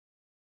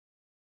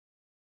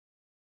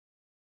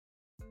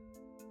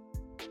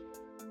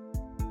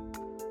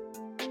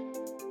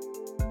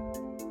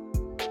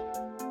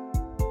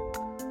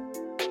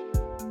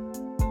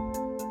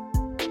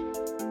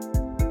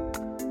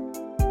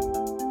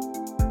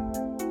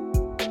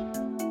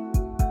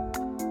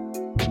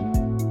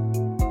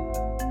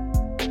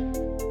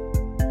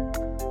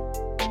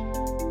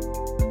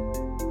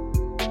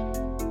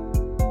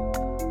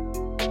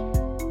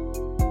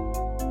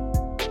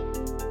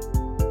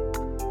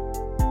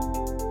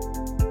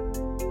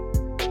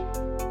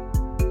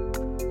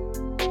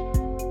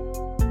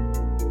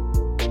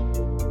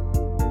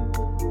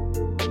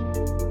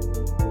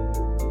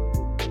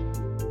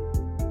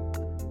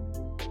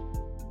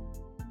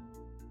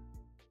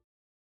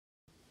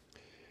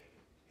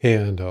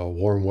And a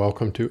warm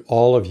welcome to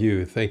all of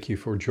you. Thank you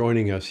for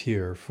joining us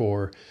here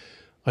for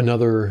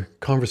another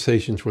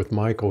Conversations with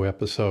Michael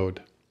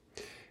episode.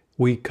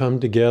 We come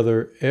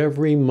together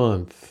every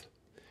month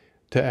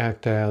to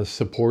act as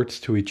supports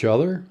to each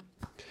other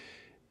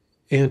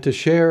and to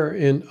share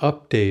an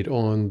update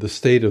on the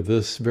state of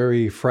this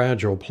very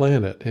fragile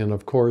planet and,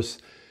 of course,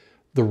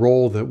 the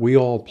role that we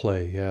all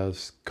play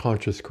as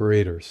conscious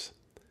creators.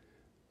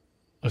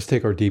 Let's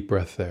take our deep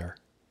breath there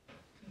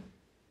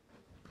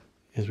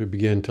as we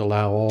begin to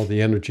allow all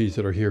the energies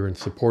that are here in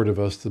support of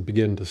us to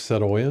begin to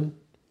settle in.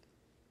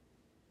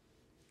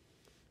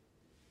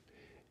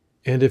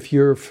 And if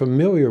you're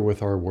familiar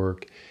with our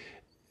work,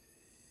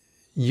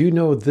 you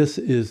know this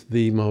is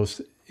the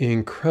most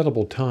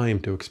incredible time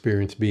to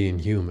experience being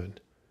human.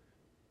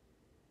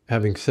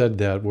 Having said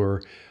that, we're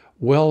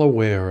well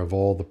aware of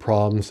all the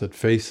problems that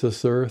face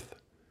this earth.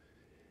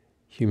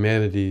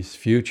 Humanity's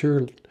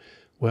future,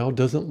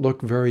 doesn't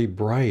look very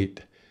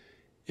bright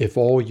if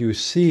all you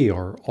see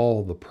are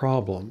all the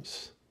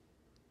problems.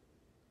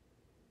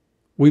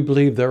 We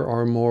believe there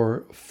are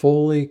more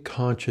fully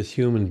conscious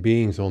human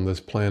beings on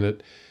this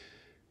planet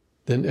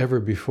than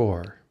ever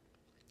before.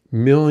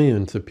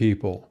 Millions of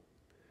people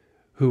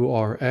who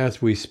are,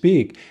 as we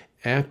speak,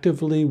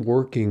 actively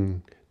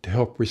working to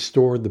help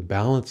restore the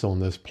balance on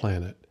this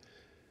planet.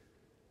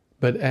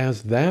 But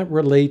as that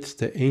relates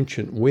to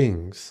ancient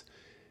wings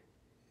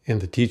and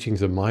the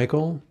teachings of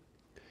Michael,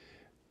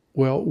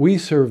 we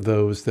serve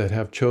those that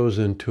have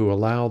chosen to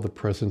allow the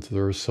presence of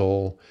their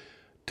soul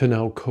to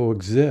now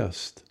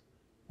coexist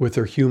with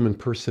their human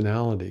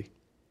personality,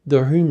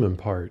 their human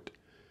part.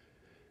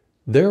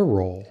 Their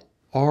role,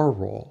 our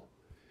role,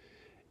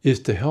 is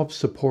to help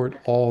support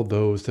all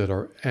those that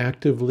are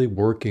actively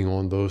working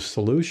on those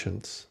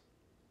solutions.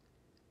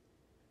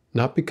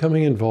 Not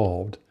becoming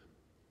involved,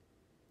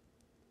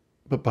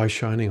 but by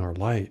shining our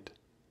light.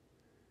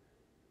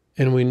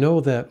 And we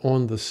know that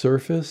on the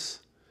surface,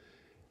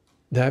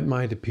 that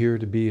might appear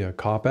to be a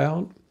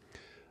cop-out,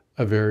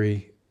 a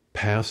very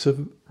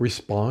passive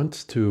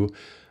response to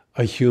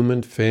a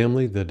human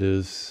family that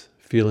is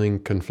feeling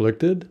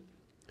conflicted,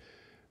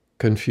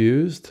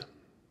 confused,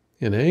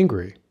 and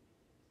angry.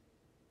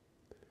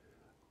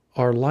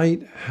 Our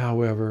light,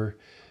 however,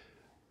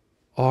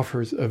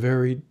 offers a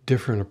very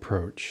different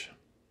approach.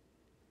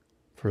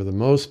 For the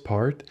most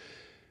part,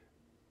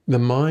 the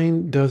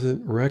mind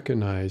doesn't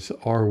recognize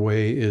our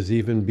way as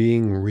even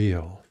being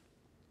real,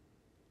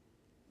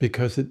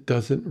 because it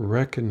doesn't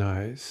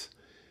recognize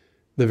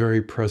the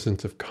very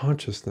presence of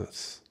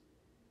consciousness.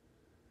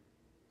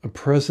 A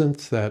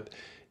presence that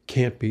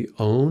can't be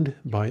owned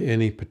by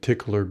any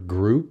particular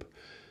group,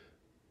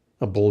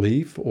 a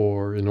belief,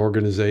 or an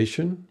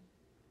organization.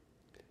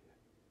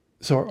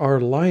 So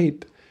our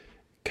light,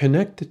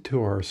 connected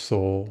to our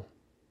soul,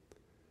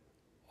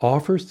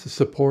 offers to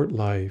support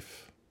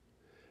life,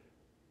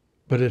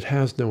 but it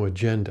has no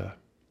agenda.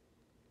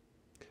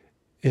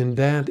 And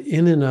that,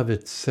 in and of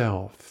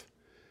itself,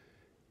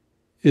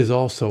 is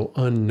also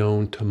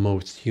unknown to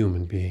most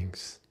human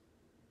beings.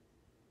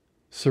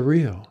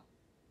 Surreal.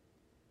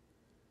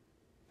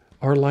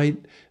 Our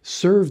light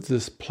serves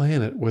this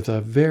planet with a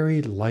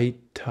very light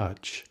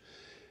touch,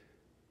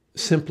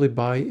 simply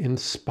by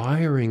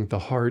inspiring the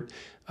heart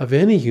of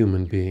any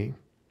human being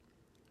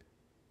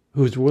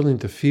who is willing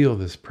to feel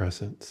this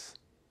presence,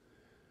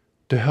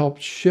 to help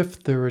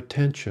shift their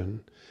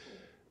attention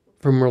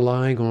from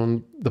relying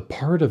on the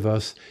part of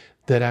us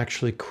that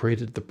actually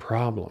created the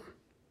problem.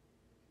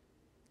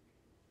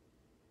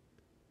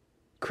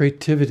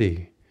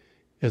 Creativity,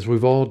 as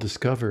we've all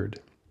discovered,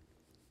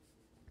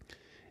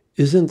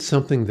 isn't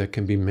something that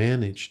can be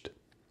managed.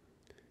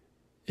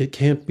 It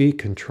can't be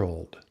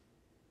controlled.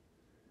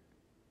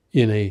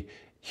 In a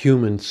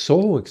human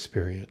soul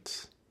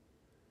experience,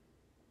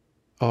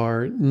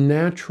 our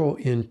natural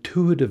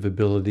intuitive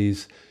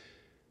abilities,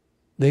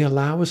 they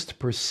allow us to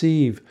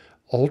perceive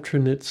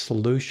alternate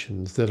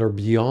solutions that are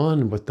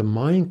beyond what the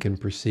mind can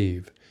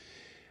perceive,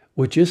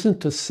 which isn't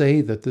to say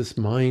that this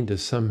mind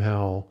is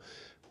somehow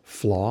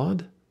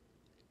flawed.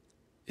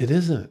 It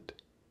isn't.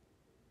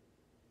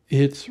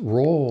 Its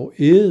role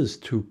is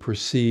to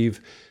perceive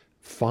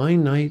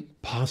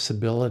finite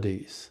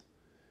possibilities.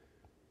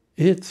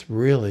 It's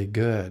really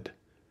good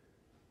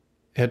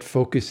at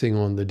focusing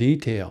on the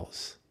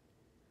details.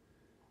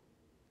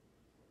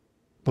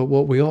 But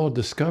what we all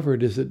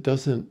discovered is it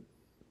doesn't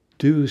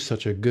do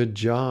such a good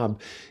job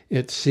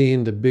at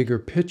seeing the bigger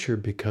picture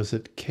because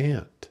it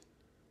can't.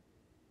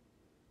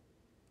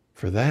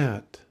 For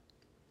that,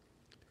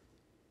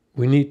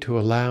 we need to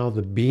allow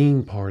the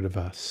being part of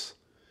us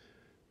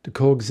to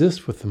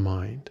coexist with the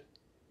mind.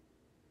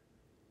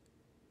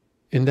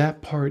 And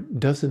that part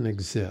doesn't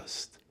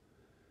exist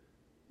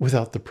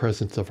without the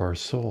presence of our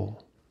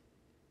soul.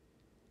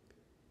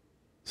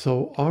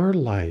 So our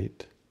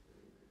light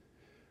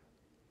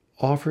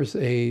offers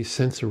a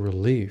sense of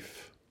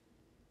relief,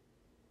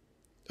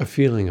 a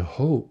feeling of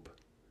hope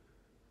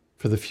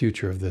for the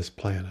future of this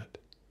planet.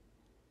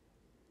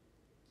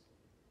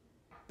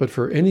 But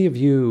for any of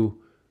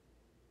you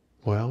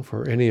Well,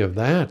 for any of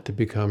that to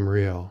become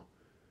real,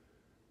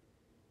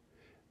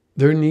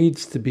 there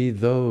needs to be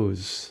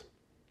those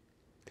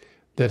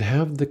that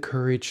have the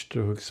courage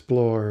to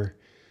explore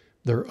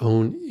their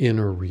own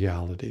inner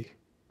reality.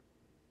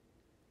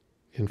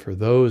 And for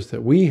those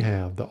that we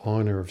have the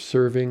honor of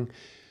serving,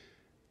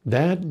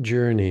 that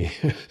journey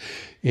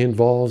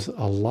involves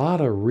a lot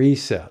of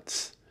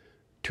resets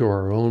to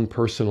our own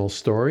personal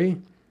story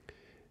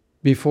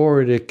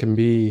before it can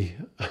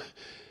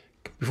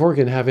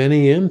have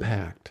any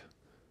impact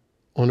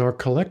on our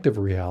collective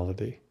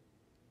reality.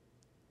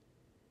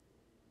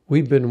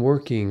 We've been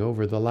working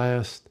over the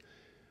last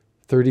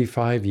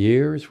 35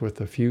 years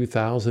with a few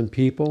thousand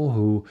people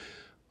who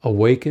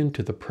awaken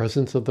to the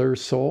presence of their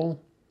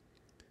soul.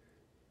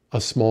 A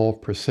small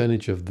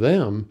percentage of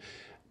them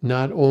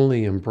not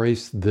only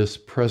embrace this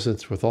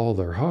presence with all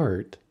their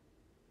heart,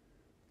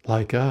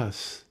 like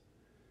us,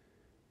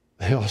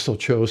 they also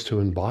chose to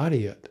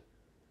embody it.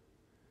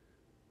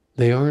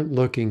 They aren't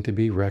looking to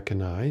be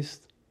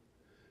recognized,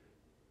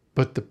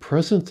 but the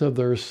presence of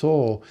their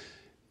soul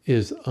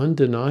is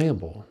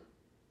undeniable.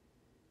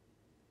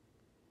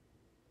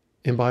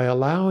 And by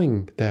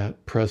allowing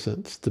that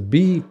presence to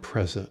be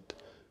present,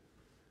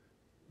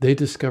 they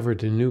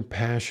discovered a new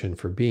passion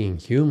for being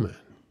human.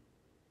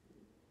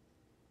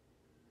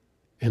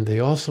 And they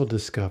also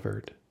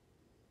discovered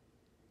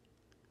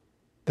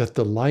that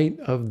the light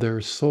of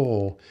their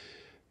soul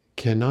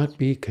cannot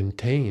be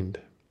contained,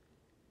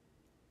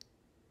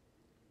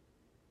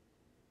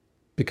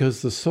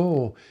 because the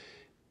soul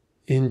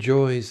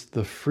enjoys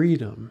the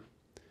freedom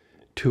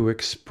to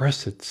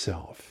express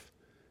itself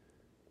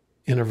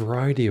in a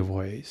variety of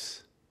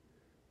ways.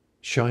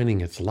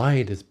 Shining its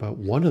light is but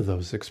one of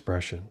those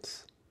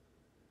expressions.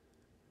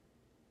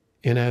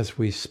 And as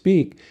we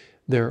speak,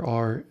 there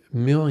are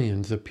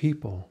millions of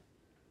people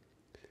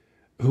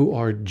who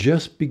are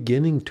just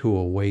beginning to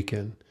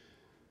awaken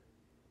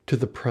to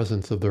the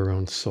presence of their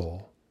own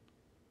soul,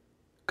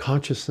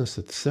 consciousness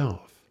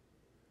itself.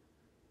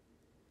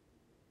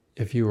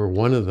 If you are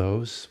one of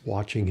those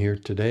watching here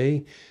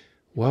today,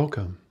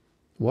 welcome,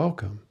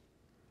 welcome.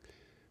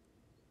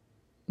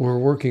 We're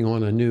working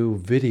on a new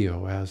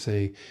video as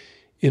an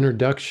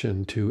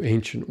introduction to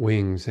Ancient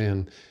Wings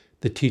and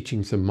the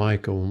teachings of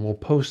Michael, and we'll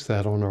post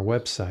that on our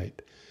website.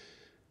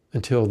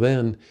 Until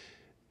then,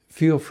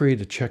 feel free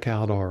to check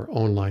out our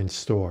online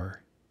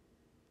store.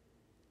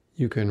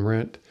 You can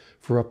rent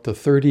for up to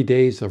 30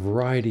 days a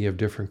variety of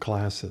different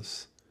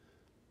classes.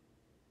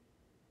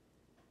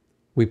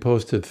 We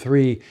posted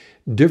 3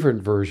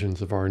 different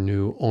versions of our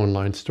new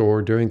online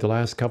store during the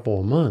last couple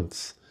of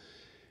months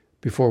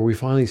before we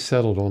finally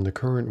settled on the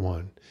current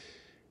one.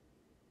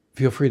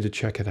 Feel free to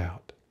check it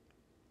out.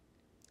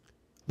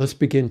 Let's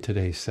begin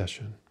today's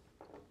session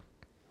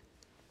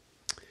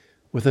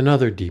with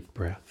another deep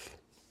breath.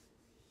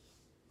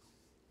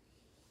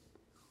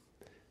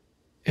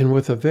 And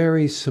with a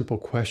very simple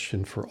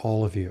question for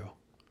all of you.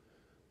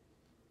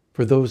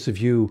 For those of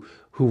you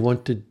who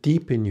want to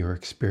deepen your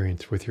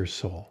experience with your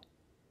soul.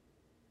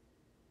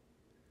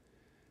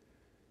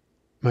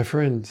 My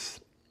friends,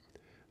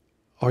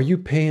 are you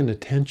paying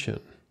attention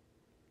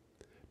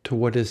to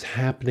what is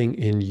happening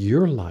in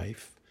your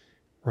life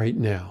right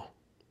now?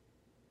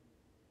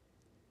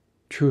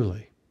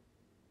 Truly.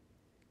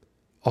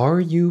 Are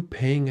you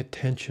paying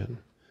attention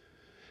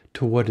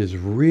to what is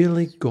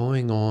really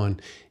going on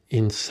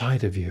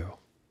inside of you?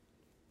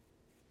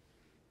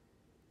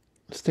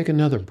 Let's take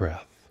another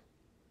breath.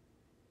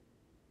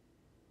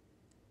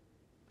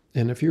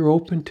 And if you're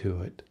open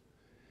to it,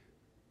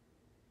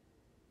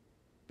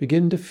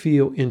 begin to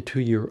feel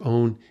into your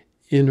own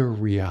inner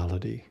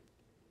reality.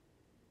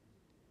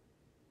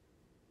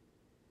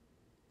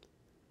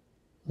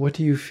 What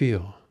do you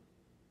feel?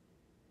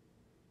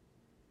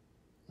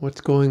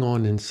 What's going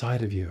on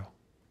inside of you?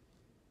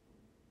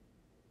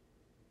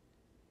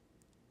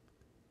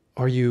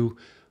 Are you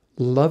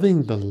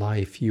loving the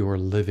life you are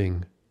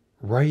living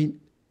right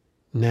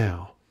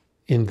now,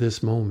 in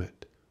this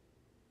moment?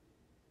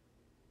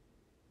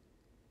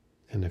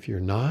 And if you're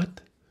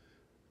not,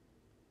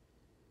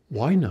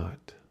 why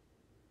not?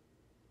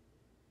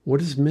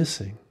 What is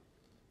missing?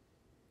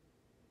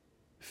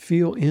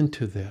 Feel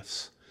into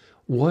this.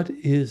 What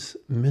is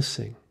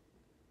missing?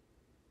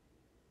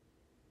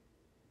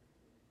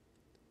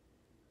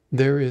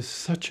 There is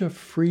such a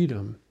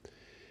freedom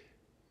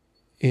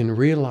in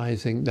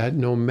realizing that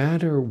no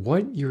matter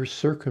what your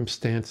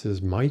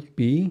circumstances might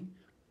be,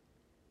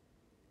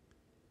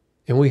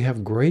 and we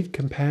have great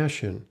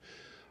compassion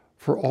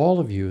for all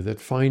of you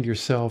that find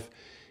yourself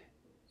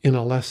in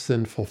a less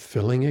than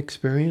fulfilling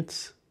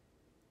experience,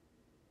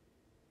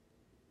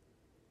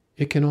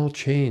 it can all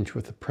change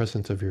with the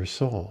presence of your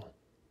soul.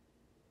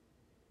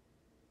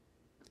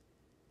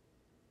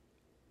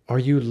 Are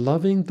you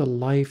loving the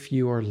life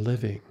you are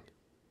living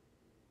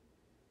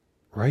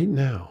right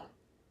now?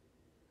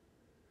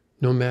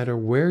 No matter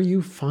where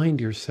you find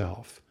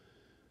yourself,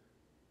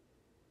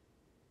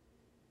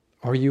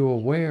 are you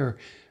aware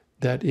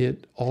that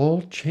it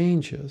all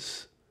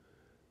changes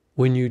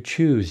when you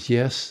choose,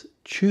 yes,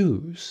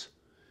 choose,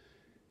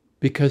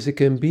 because it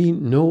can be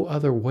no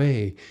other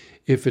way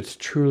if it's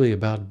truly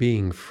about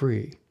being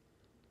free.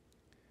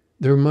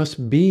 There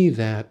must be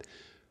that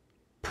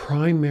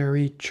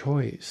primary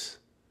choice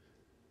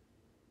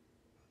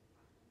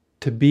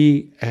to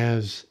be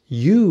as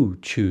you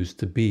choose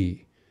to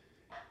be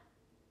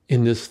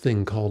in this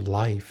thing called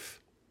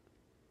life.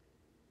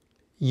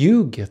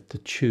 You get to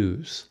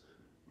choose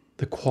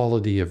the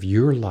quality of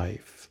your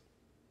life.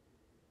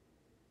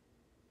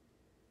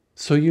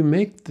 So you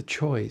make the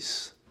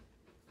choice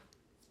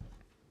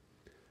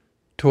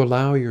to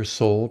allow your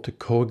soul to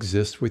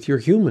coexist with your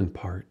human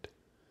part.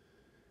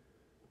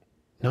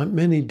 Not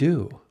many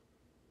do.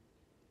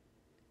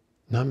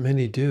 Not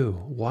many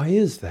do. Why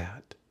is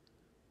that?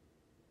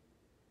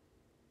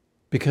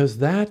 Because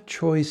that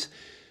choice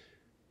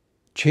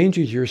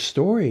changes your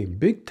story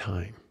big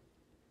time.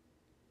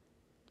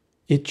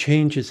 It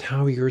changes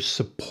how you're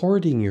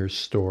supporting your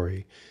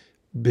story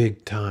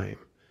big time.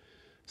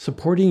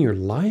 Supporting your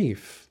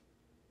life.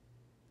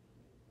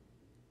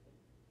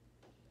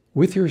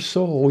 With your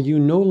soul, you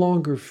no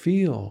longer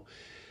feel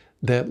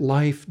that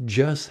life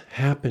just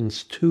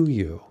happens to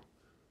you.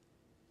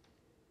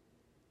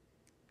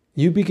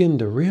 You begin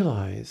to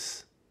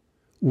realize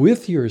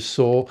with your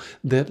soul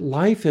that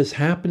life is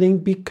happening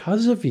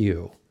because of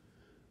you.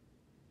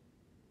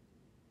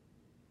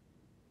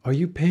 Are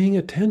you paying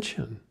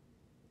attention?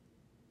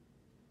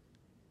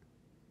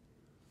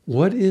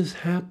 What is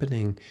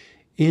happening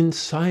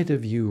inside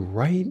of you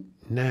right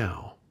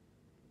now?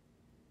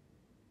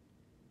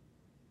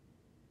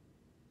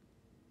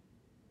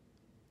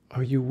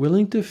 Are you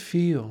willing to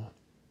feel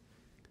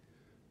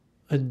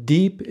a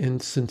deep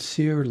and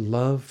sincere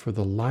love for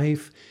the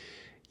life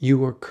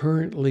you are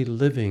currently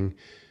living,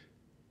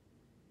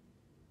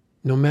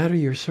 no matter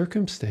your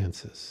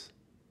circumstances?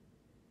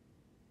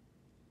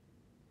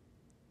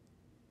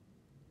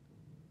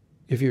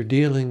 If you're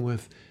dealing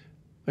with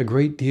a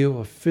great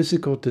deal of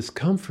physical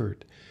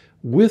discomfort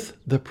with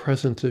the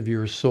presence of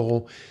your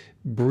soul,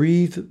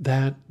 breathe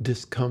that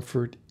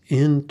discomfort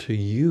into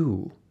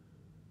you.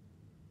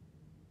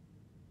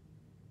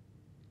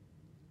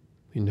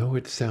 You know,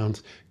 it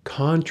sounds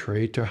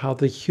contrary to how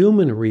the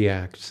human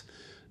reacts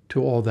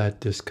to all that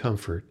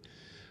discomfort.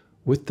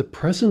 With the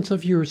presence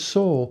of your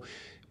soul,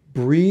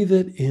 breathe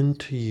it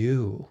into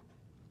you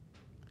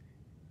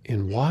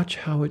and watch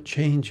how it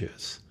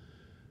changes.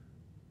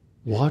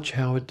 Watch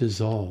how it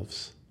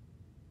dissolves.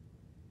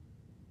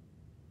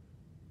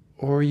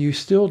 Or are you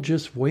still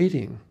just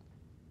waiting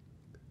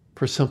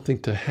for something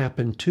to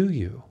happen to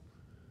you,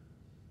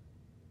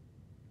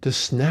 to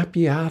snap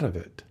you out of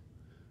it,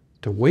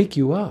 to wake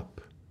you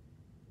up?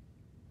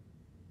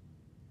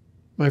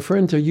 My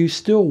friends, are you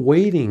still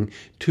waiting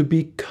to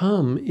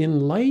become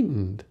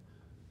enlightened?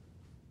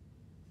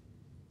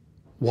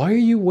 Why are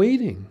you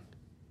waiting?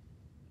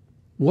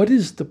 What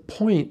is the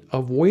point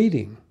of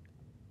waiting?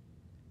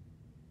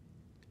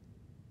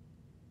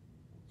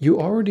 You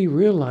already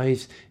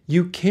realize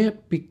you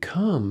can't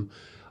become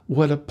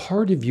what a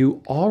part of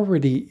you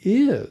already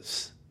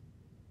is.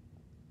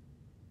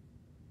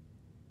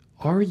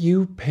 Are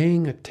you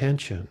paying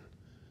attention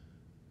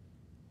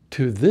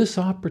to this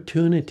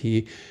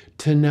opportunity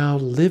to now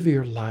live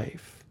your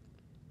life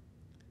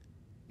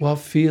while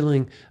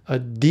feeling a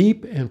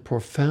deep and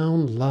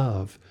profound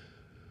love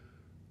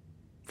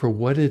for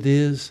what it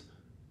is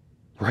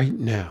right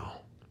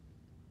now?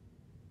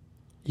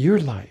 Your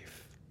life.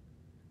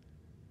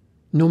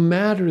 No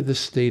matter the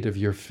state of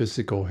your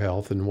physical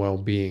health and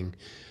well-being,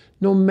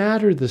 no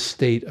matter the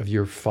state of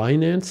your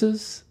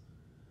finances,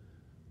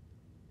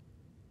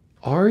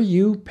 are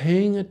you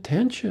paying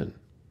attention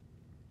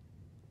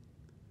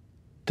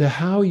to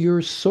how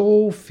your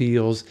soul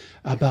feels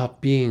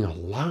about being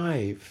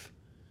alive?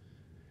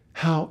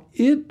 How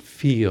it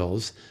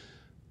feels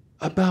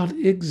about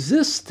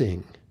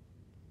existing?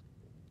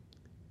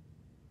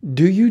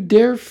 Do you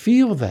dare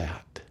feel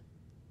that?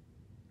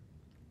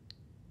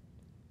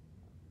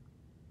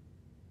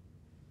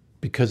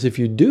 Because if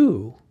you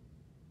do,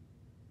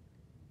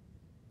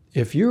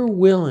 if you're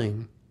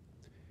willing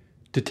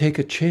to take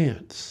a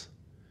chance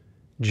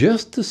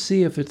just to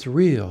see if it's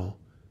real,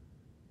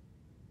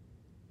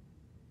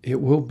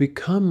 it will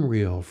become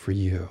real for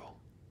you.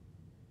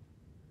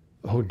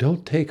 Oh,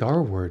 don't take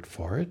our word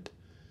for it.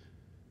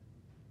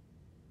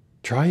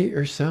 Try it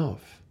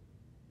yourself.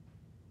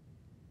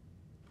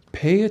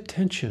 Pay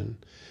attention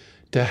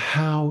to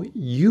how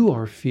you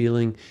are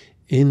feeling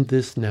in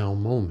this now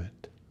moment.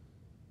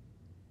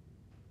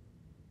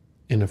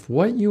 And if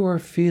what you are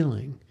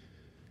feeling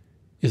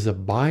is a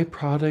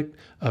byproduct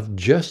of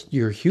just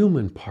your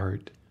human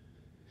part,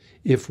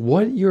 if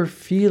what you're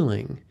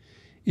feeling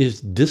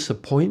is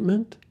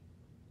disappointment,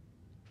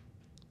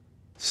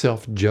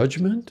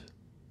 self-judgment,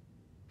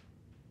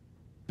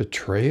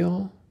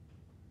 betrayal,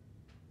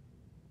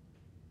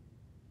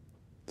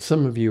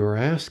 some of you are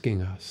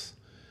asking us,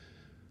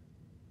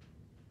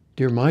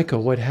 dear Micah,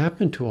 what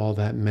happened to all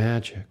that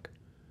magic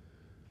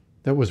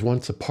that was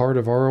once a part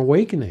of our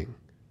awakening?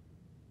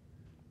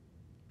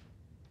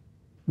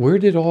 Where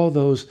did all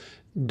those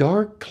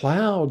dark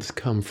clouds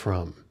come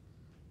from?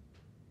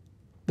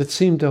 that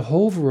seem to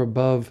hover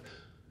above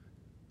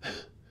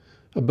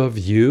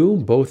you,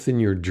 both in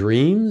your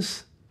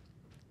dreams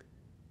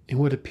and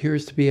what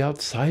appears to be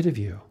outside of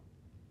you.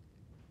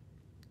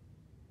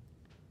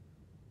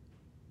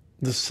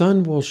 The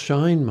sun will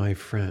shine, my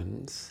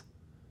friends.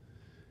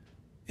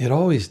 It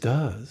always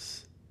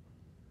does.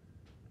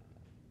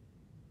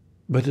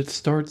 But it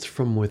starts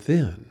from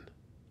within.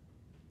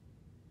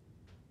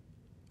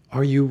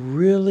 Are you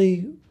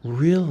really,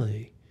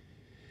 really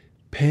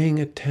paying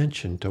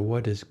attention to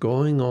what is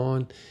going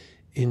on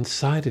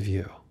inside of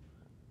you?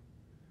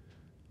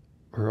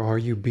 Or are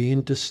you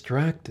being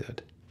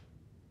distracted?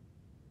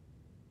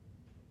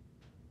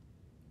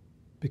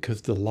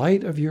 Because the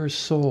light of your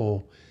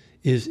soul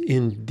is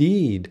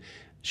indeed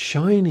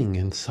shining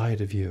inside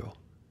of you.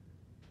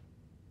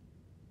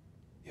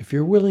 If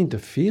you're willing to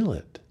feel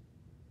it,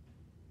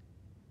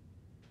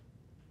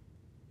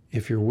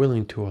 if you're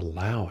willing to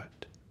allow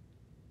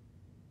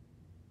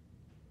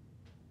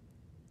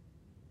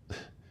it,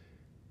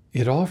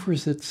 it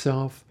offers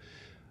itself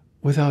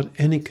without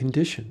any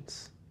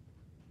conditions.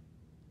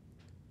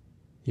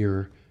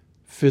 Your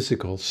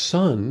physical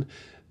sun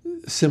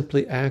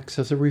simply acts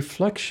as a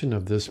reflection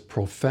of this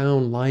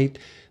profound light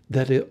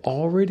that it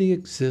already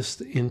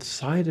exists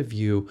inside of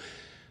you.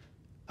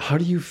 How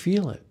do you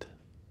feel it?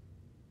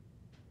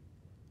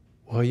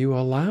 Well, you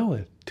allow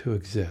it to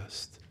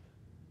exist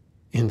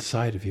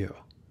inside of you.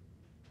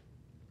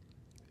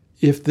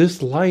 If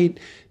this light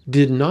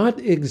did not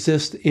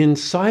exist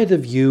inside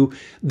of you,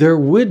 there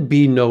would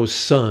be no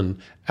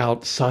sun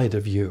outside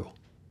of you.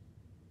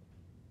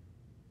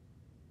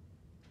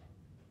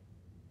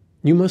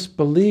 You must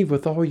believe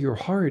with all your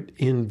heart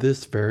in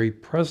this very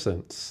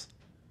presence.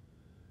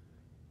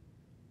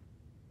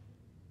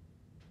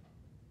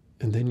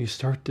 And then you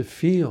start to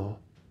feel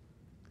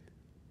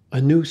a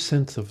new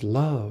sense of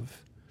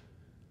love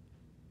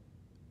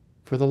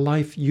for the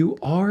life you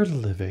are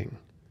living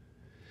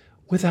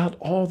without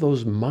all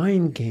those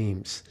mind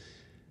games.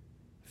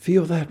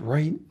 Feel that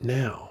right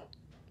now.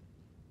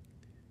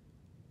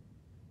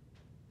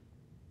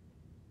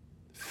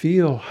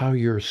 Feel how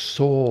your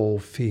soul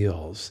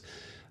feels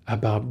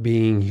about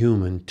being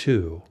human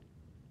too.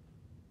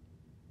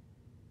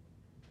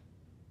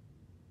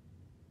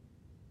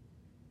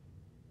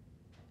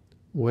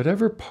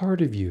 Whatever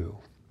part of you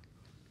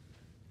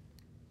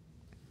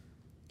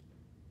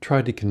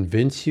tried to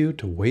convince you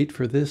to wait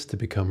for this to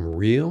become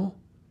real,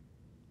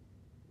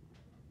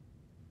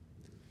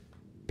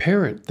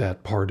 parent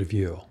that part of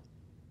you.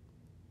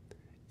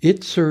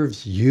 It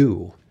serves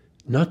you,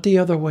 not the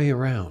other way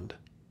around.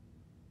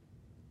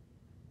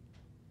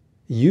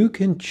 You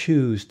can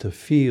choose to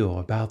feel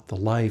about the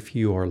life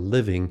you are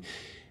living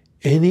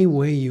any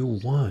way you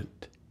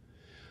want.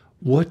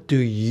 What do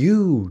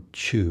you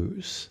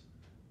choose?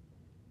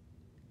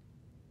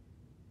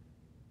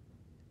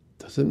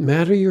 Doesn't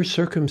matter your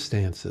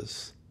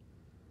circumstances.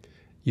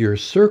 Your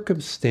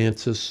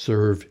circumstances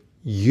serve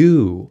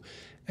you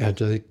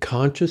as a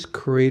conscious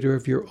creator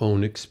of your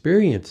own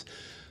experience.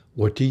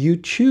 What do you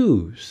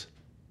choose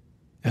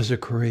as a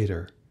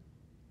creator?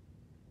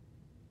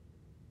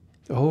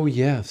 Oh,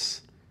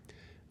 yes,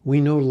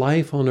 we know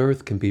life on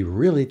earth can be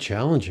really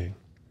challenging.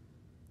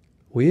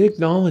 We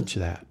acknowledge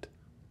that.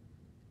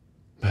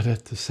 But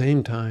at the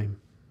same time,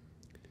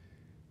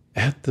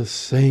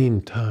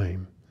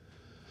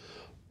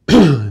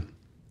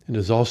 it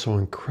is also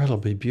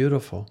incredibly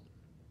beautiful.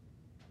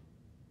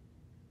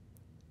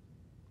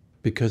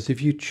 Because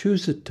if you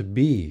choose it to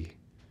be,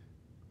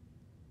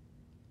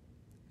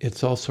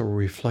 it's also a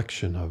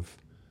reflection of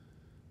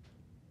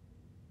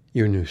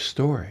your new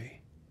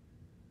story,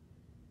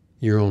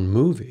 your own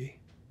movie.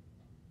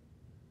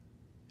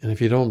 And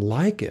if you don't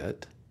like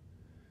it,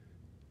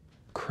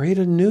 create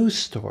a new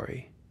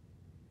story.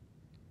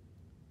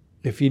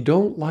 If you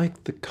don't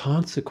like the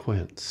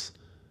consequence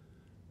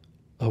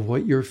of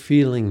what you're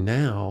feeling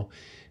now,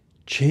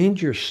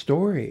 change your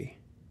story.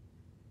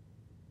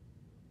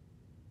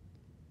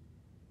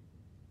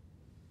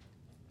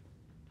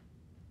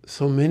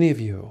 So many of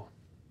you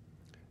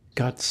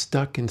got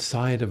stuck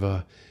inside of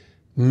a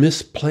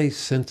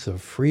misplaced sense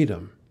of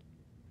freedom,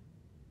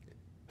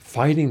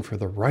 fighting for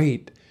the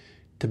right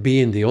to be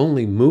in the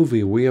only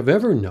movie we have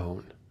ever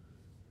known.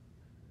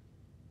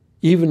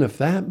 Even if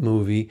that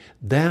movie,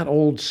 that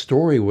old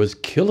story was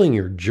killing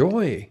your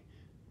joy.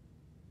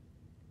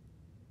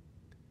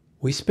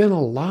 We spent a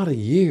lot of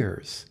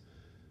years,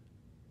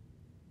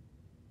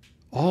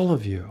 all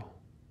of you,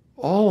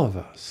 all of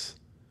us,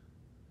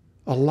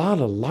 a lot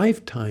of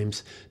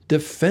lifetimes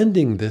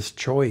defending this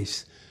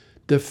choice,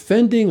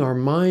 defending our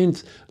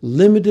mind's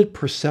limited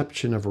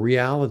perception of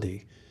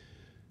reality.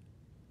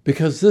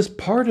 Because this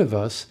part of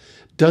us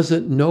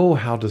doesn't know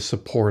how to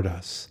support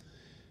us.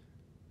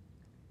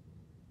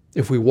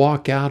 If we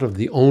walk out of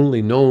the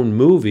only known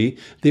movie,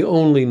 the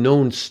only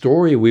known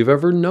story we've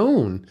ever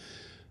known,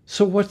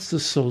 so what's the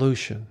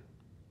solution?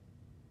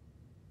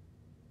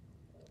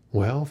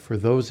 Well, for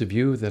those of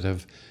you that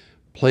have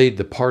played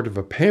the part of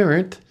a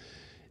parent,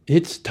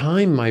 it's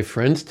time, my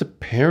friends, to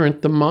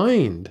parent the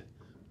mind.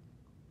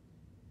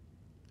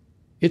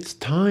 It's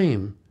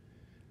time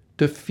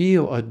to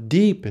feel a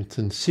deep and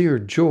sincere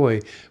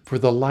joy for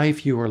the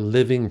life you are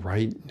living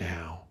right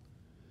now.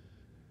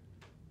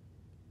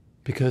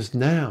 Because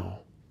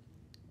now,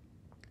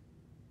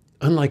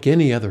 unlike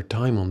any other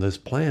time on this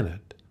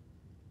planet,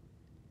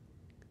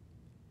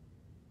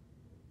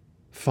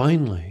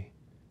 finally,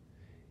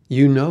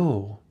 you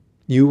know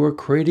you are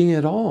creating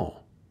it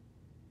all,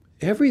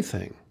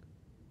 everything.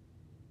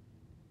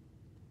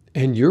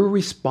 And your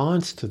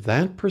response to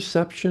that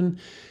perception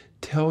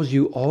tells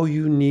you all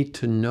you need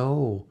to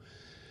know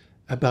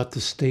about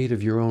the state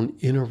of your own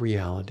inner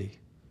reality.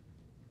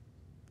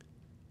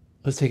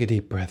 Let's take a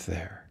deep breath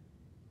there.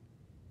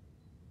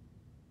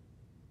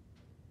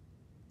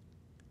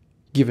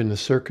 Given the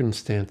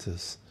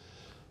circumstances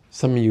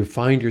some of you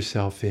find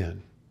yourself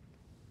in,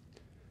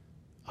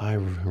 I,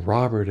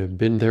 Robert, have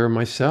been there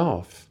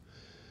myself.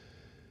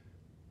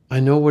 I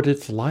know what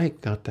it's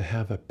like not to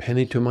have a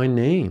penny to my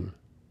name.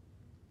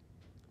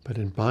 But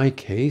in my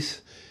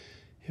case,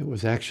 it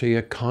was actually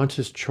a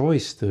conscious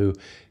choice to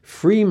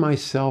free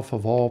myself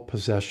of all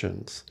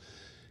possessions,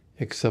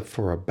 except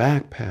for a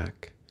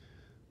backpack,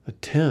 a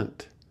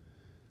tent,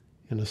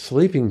 and a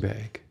sleeping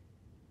bag.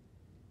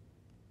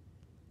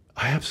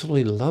 I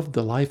absolutely loved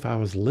the life I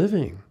was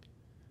living.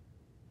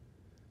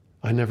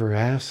 I never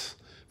asked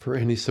for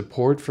any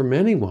support from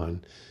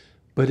anyone,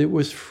 but it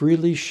was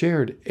freely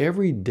shared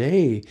every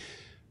day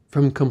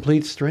from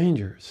complete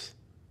strangers.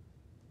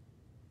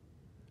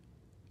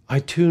 I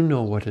too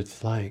know what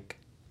it's like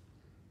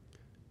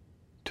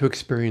to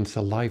experience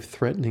a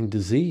life-threatening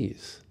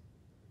disease.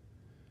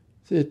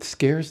 It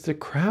scares the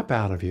crap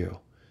out of you,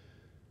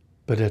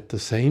 but at the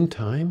same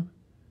time,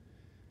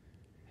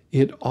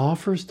 it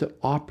offers the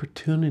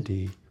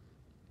opportunity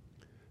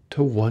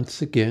to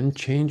once again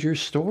change your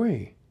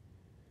story.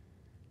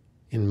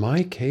 In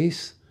my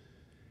case,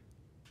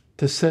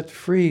 to set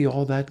free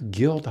all that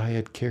guilt I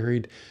had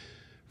carried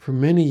for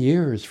many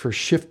years for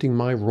shifting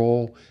my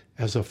role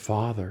as a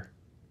father.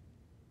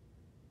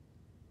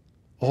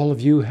 All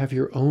of you have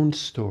your own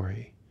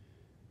story,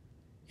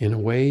 in a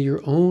way,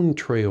 your own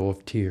trail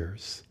of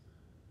tears.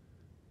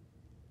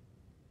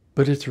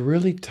 But it's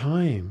really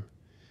time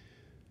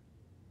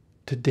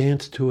to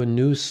dance to a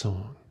new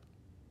song.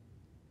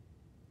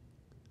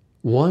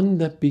 One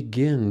that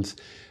begins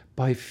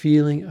by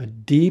feeling a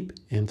deep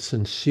and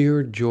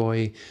sincere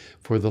joy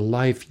for the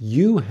life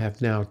you have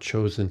now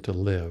chosen to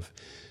live.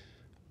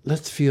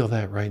 Let's feel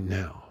that right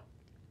now.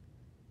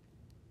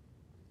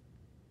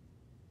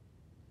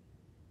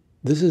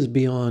 This is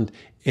beyond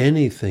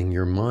anything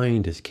your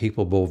mind is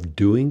capable of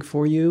doing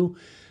for you.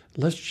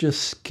 Let's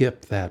just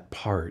skip that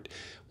part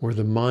where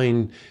the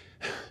mind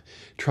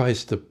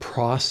tries to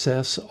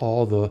process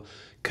all the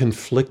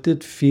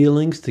conflicted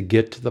feelings to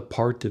get to the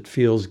part that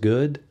feels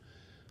good.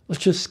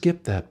 Let's just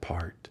skip that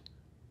part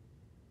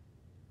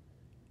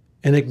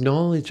and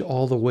acknowledge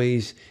all the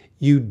ways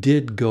you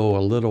did go a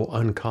little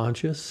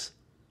unconscious.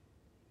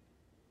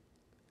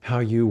 How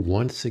you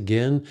once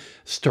again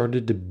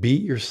started to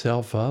beat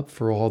yourself up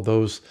for all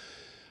those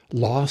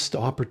lost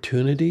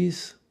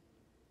opportunities.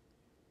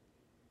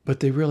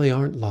 But they really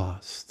aren't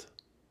lost.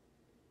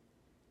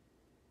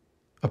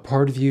 A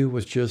part of you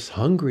was just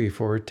hungry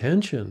for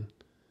attention.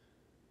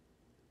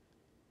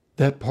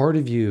 That part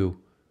of you,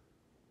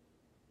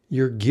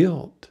 your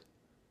guilt,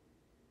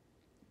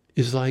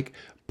 is like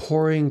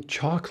pouring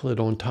chocolate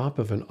on top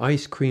of an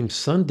ice cream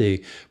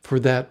sundae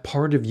for that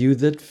part of you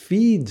that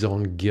feeds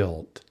on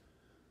guilt.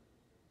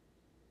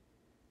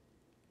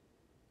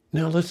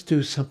 Now let's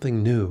do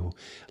something new.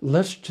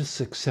 Let's just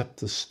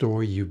accept the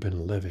story you've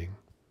been living.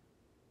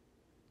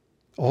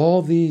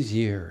 All these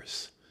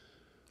years,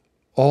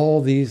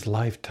 all these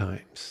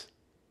lifetimes,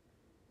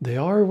 they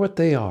are what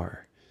they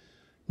are.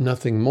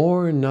 Nothing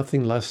more and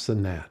nothing less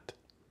than that.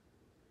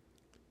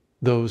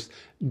 Those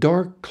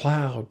dark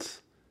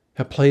clouds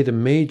have played a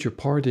major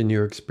part in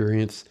your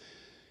experience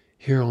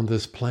here on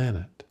this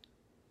planet.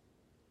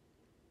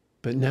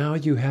 But now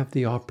you have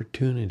the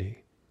opportunity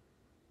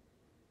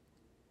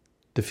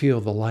to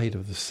feel the light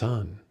of the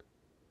sun.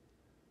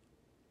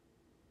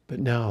 But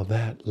now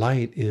that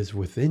light is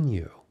within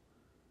you.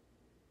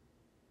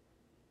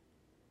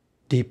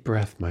 Deep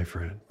breath, my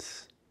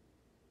friends.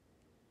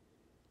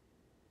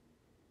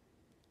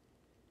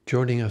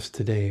 Joining us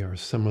today are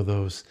some of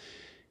those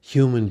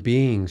human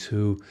beings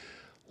who,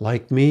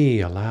 like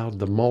me, allowed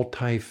the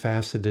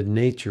multifaceted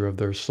nature of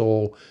their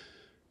soul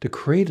to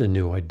create a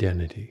new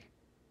identity.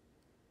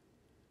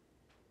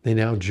 They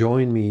now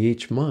join me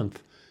each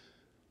month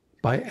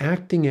by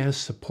acting as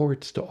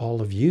supports to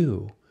all of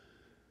you,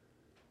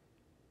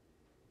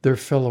 their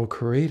fellow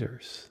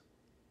creators.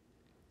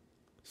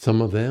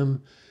 Some of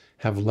them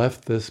have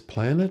left this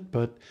planet,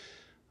 but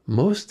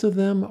most of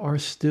them are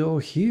still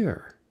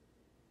here.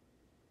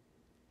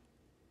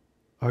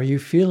 Are you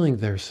feeling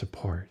their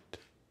support?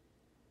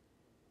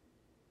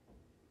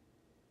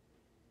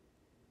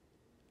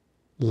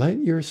 Let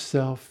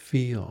yourself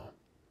feel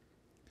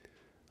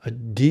a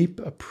deep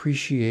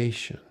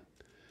appreciation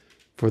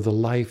for the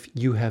life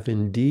you have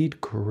indeed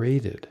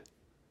created.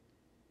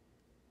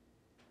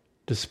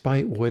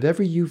 despite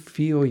whatever you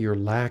feel you're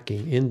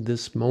lacking in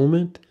this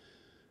moment,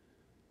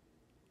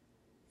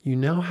 you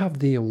now have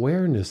the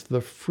awareness, the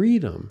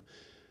freedom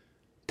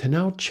to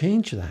now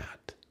change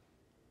that.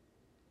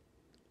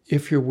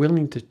 If you're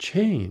willing to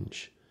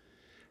change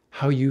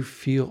how you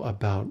feel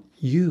about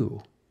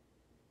you.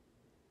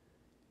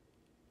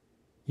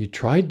 You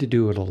tried to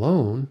do it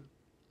alone,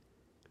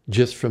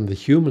 just from the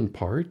human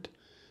part.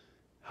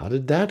 How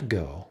did that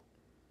go?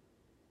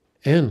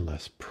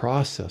 Endless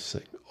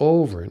processing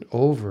over and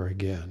over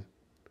again.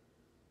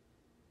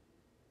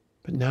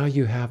 But now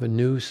you have a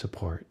new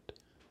support.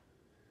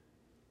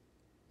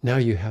 Now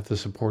you have the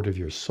support of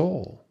your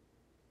soul.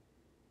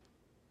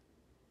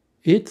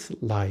 Its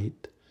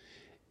light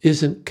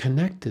isn't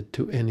connected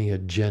to any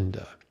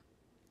agenda,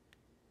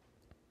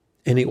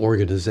 any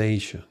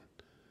organization,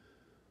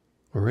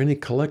 or any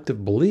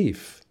collective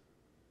belief.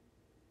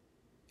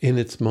 In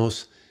its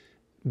most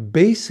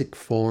basic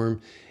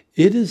form,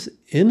 it is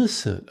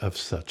innocent of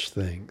such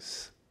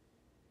things.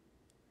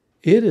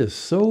 It is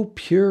so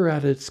pure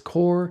at its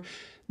core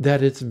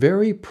that its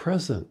very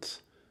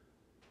presence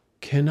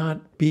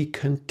cannot be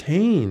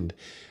contained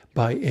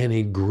by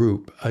any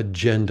group,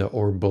 agenda,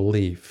 or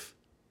belief.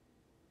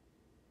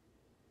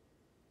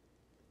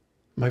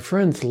 My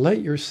friends,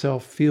 let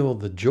yourself feel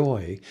the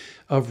joy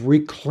of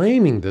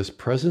reclaiming this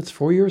presence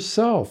for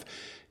yourself.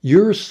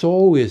 Your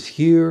soul is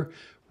here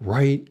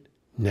right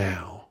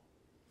now.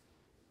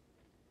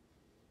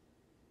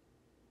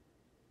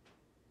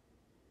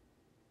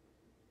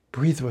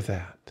 Breathe with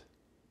that.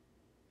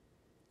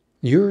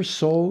 Your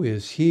soul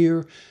is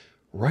here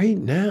right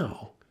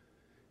now.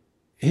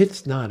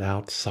 It's not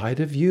outside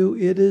of you.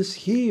 It is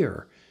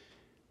here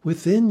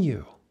within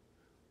you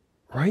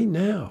right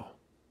now.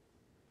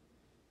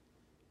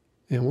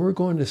 And we're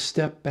going to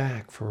step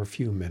back for a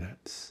few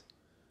minutes.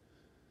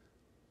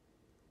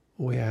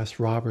 We asked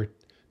Robert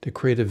to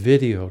create a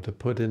video to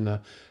put in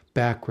the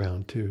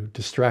background to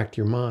distract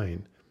your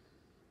mind.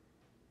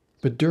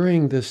 But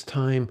during this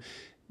time,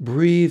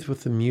 breathe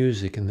with the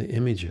music and the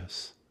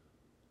images.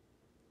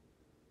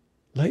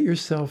 Let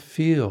yourself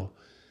feel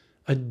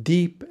a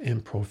deep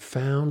and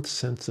profound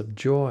sense of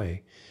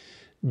joy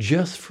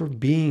just for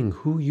being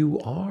who you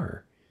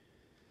are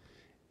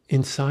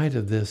inside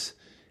of this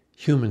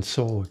human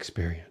soul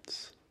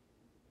experience.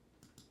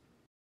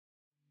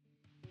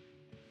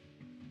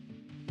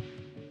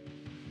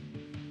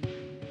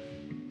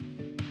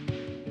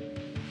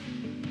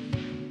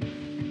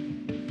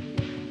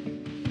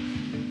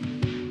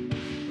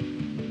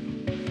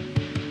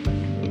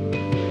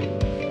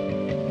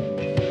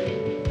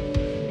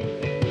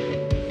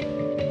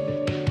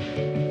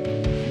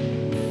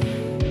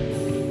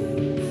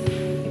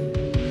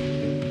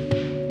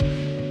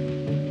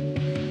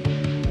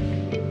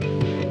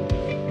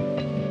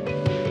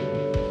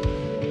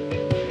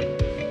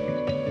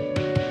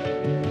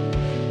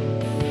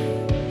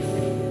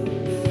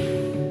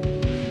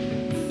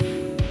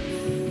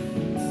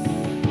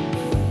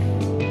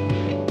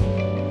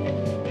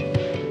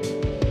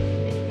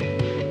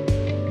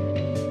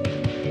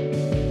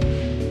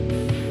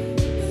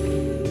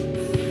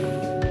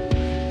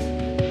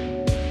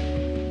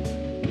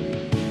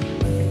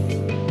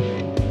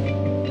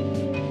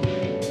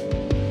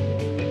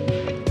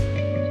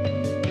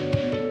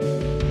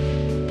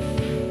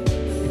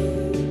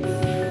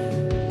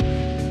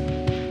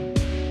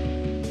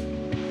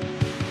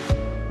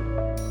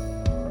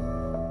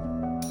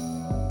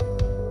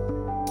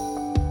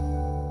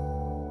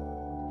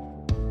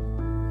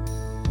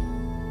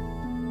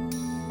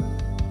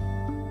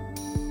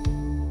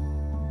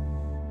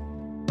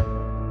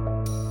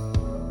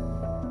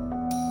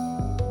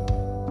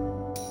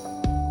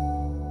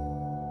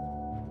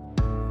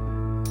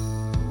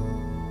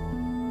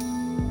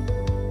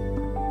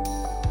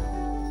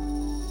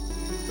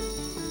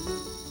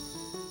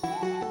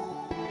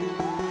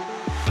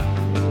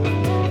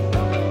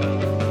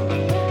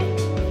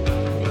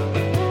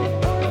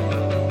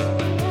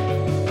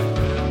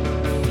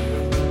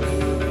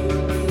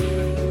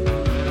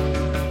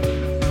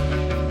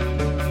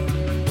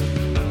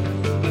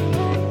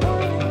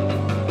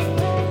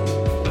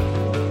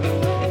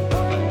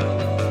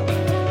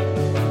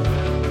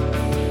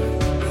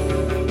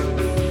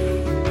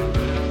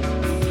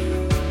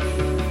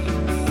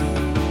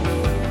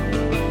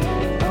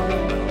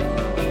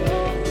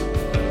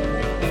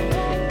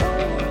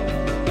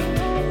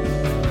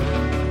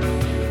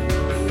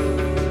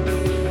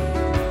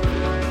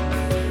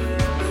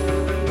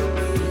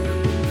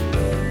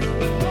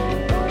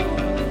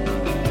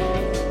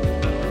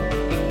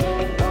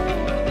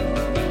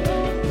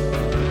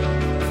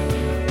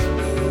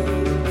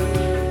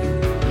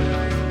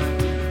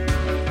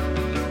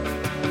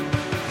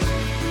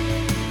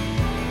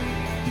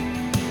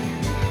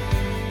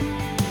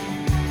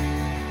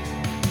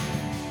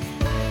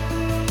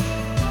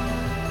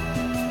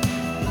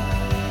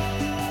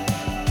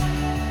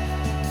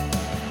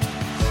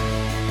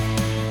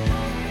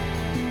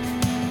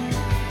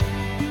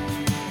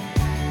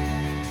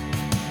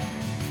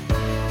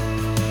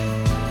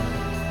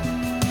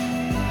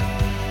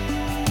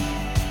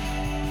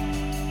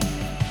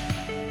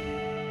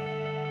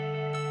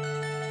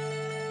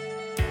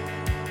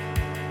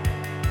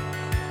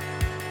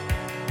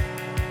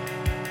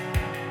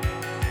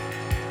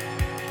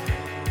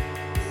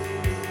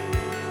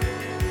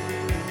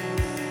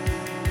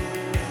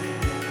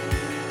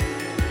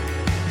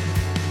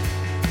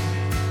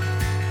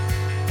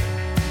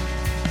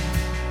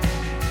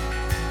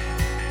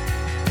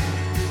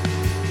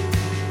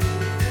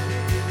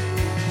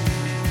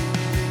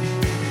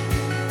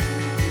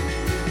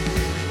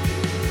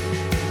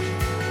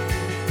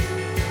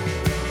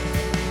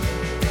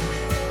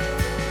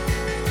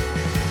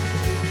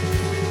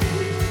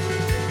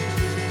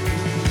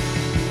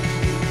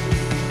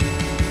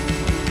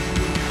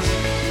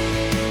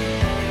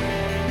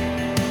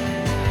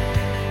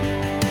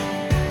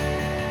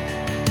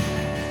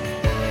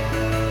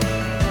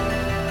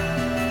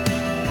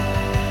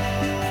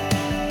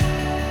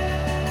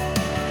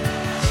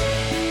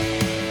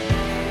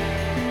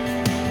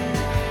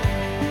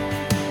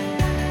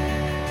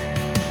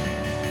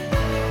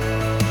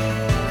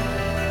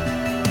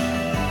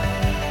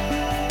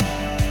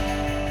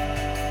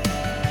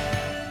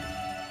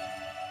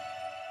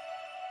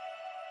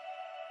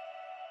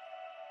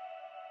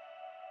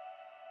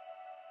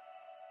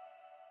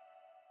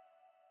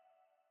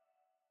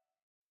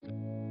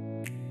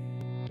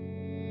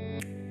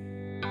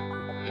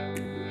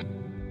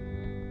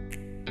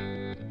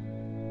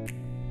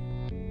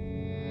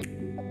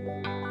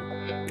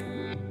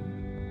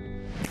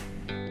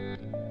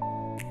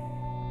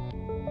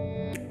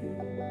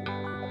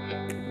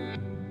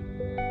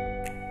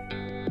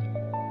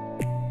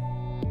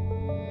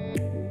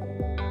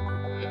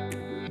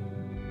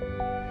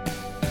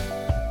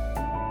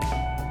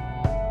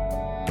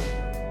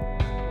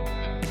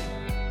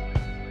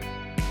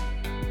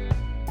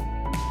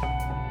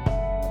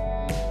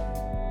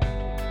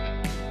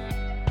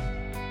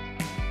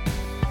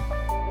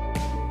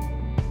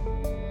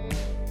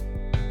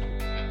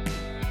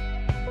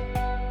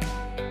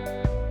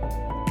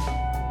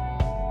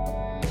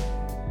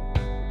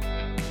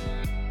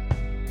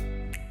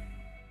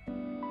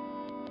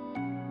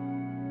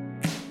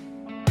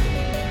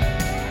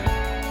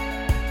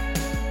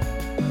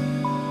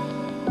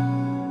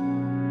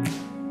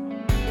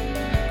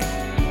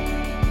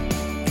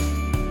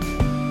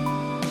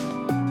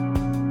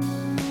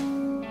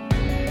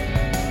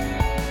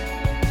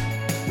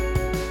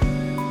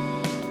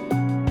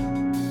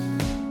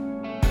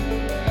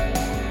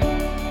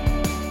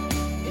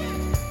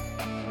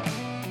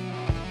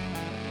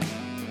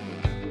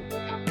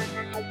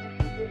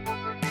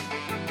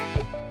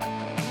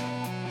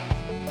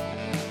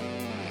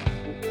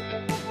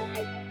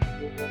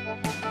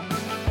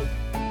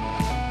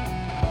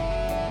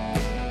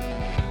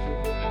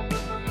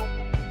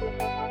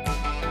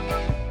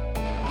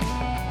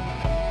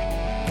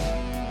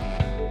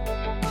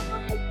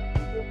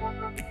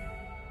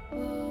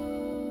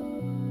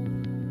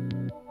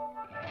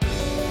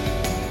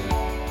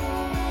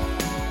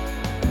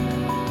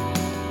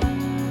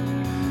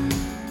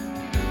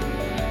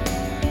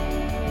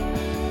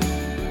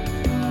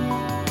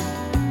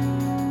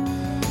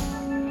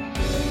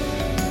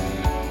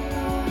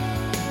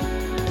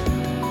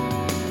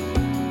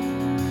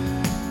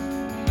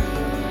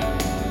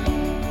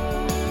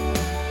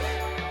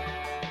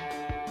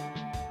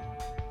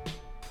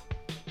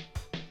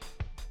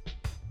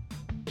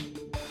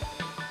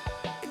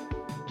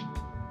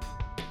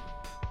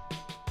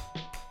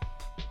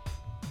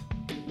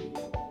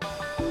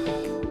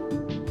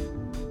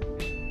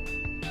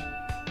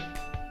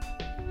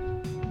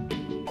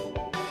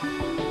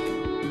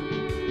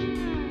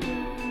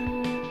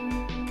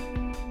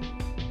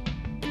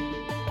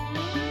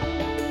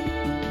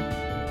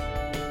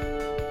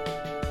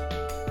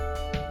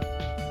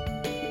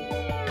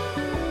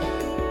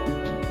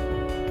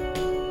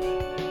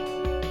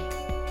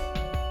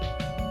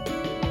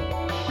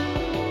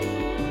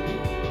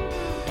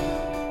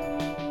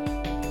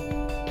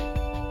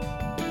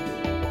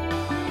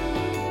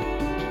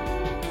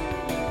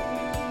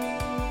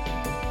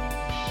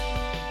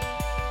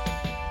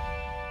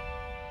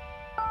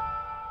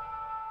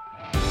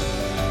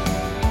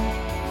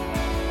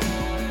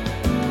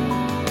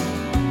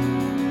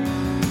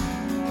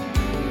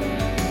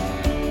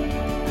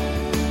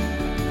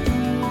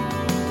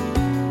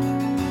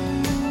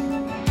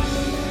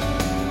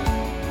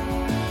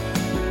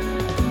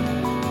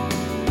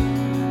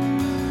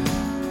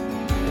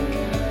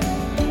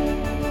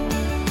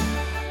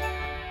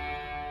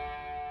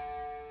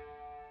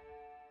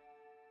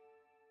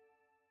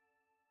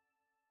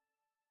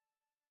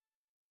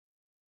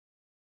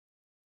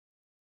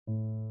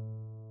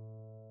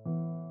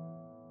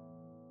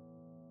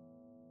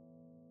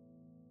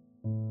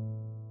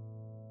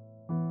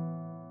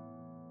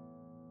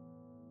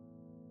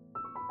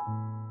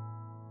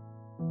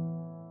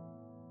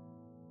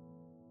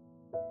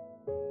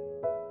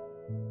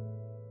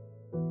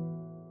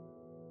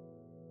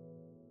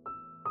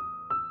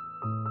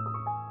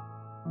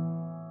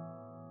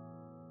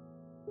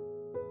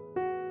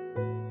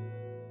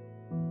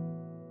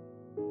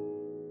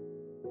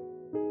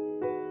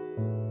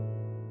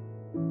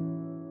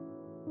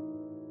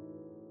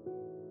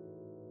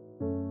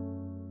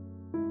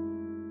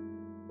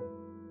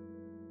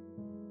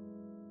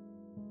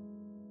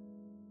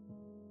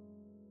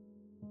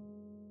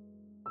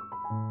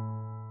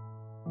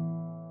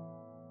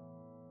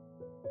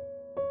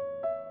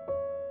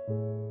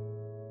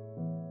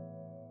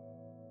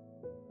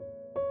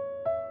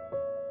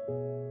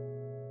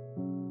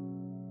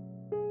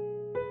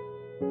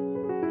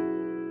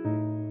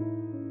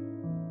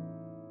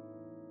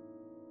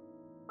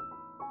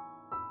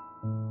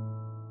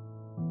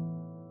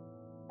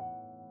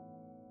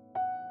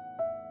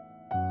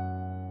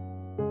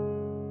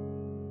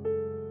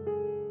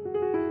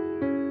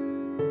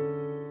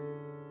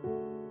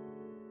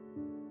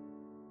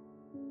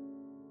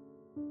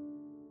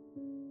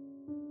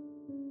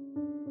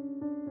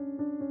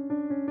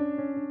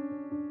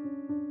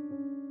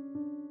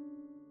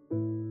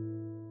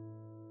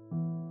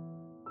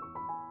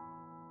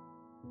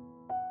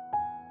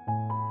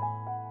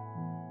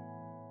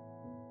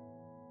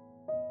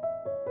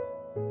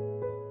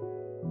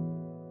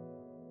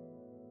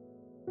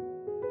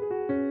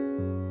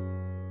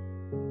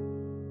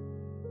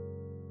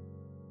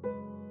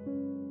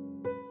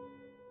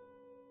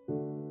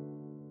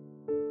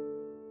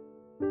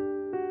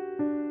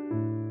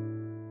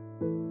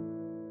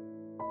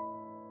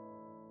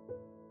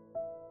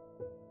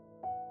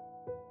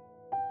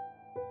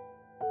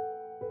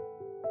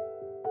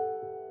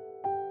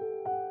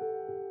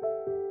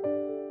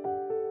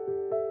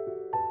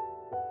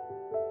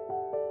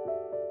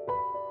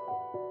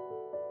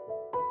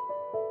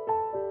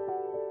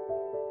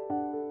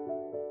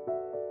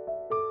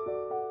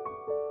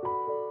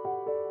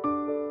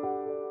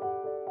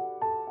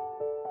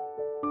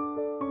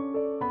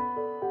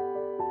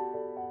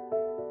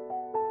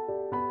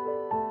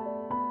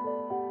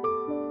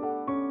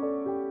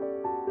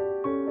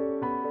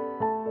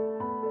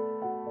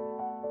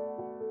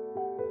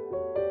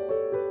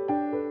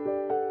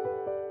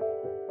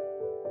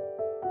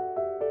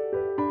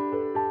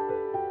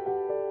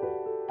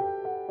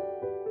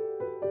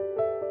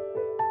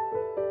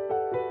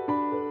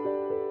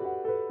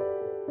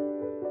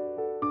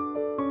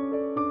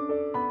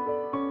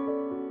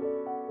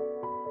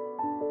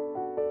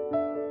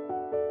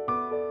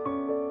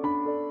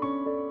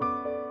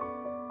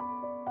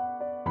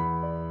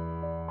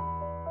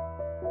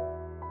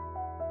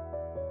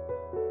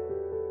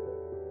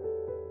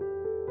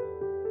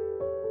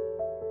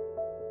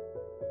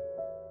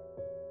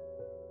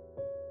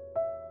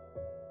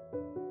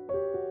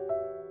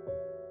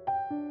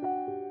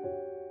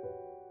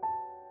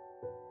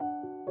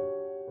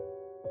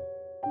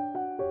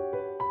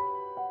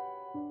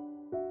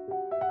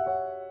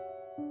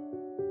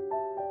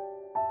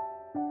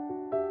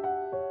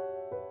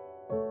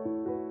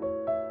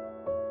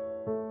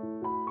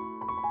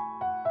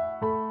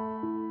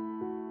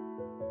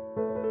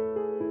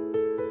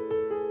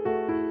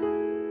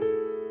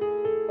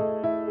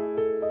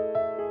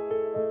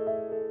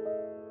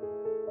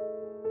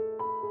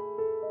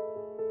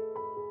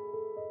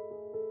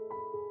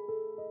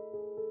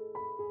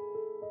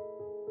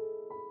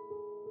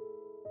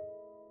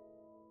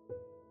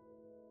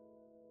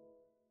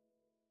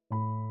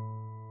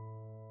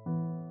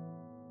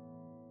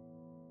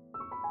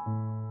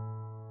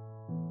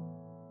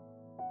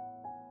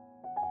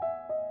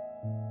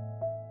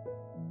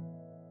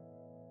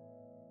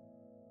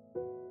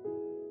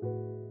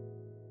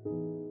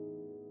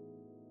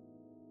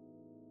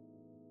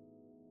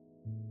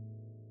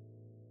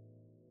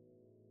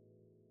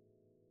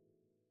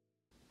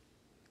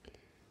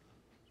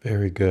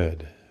 Very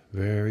good.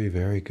 Very,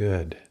 very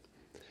good.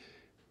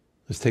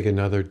 Let's take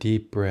another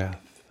deep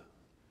breath.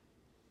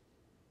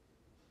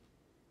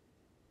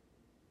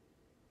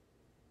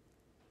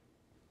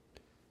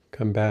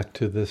 Come back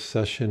to this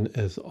session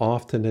as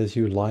often as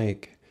you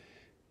like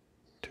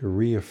to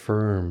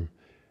reaffirm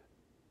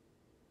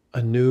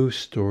a new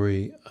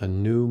story, a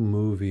new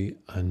movie,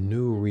 a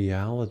new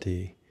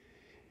reality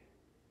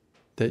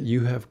that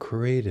you have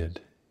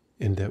created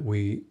and that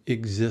we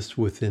exist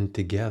within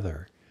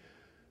together,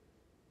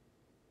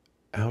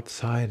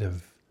 outside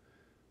of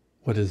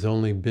what has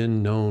only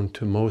been known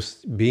to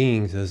most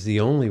beings as the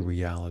only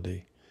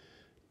reality,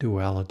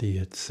 duality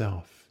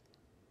itself.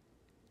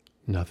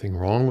 Nothing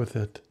wrong with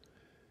it.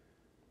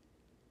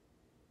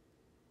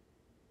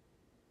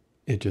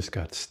 It just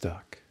got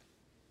stuck.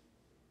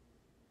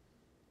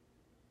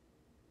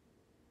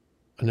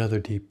 Another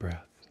deep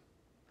breath.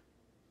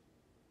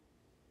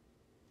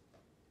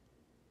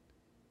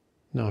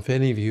 Now, if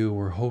any of you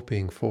were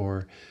hoping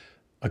for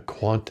a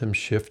quantum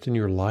shift in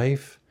your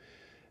life,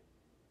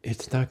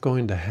 it's not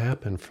going to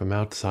happen from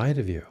outside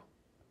of you.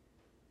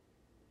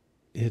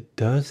 It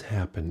does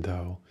happen,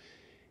 though,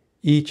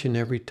 each and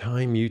every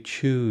time you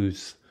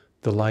choose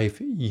the life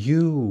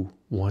you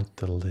want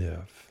to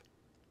live.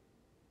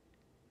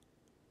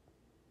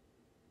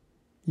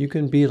 You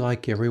can be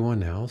like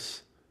everyone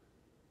else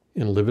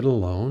and live it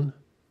alone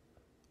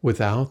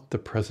without the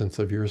presence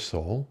of your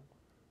soul.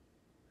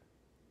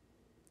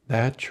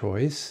 That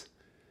choice,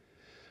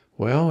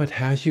 well, it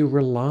has you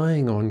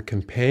relying on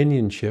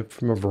companionship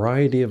from a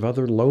variety of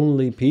other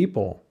lonely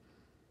people.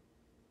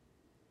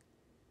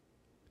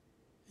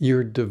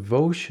 Your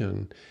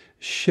devotion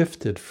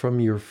shifted from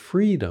your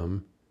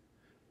freedom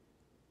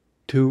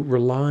to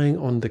relying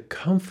on the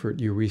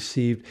comfort you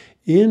received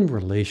in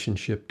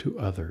relationship to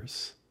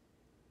others.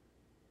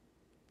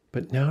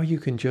 But now you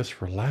can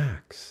just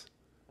relax.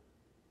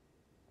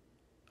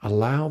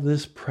 Allow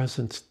this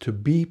presence to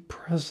be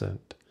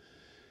present.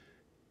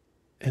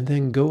 And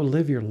then go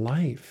live your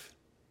life.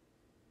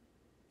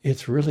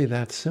 It's really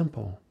that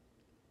simple.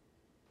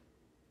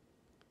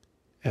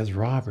 As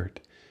Robert,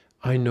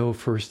 I know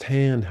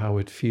firsthand how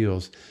it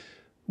feels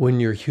when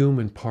your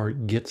human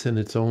part gets in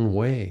its own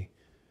way,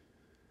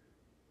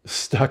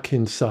 stuck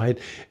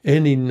inside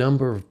any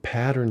number of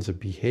patterns of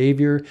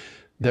behavior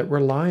that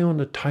rely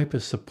on a type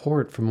of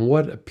support from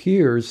what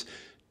appears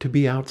to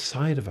be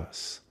outside of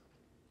us.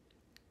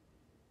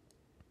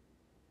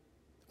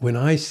 When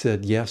I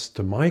said yes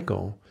to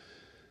Michael,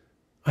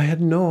 I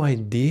had no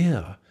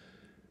idea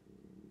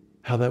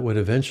how that would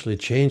eventually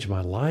change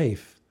my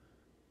life.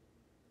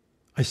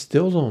 I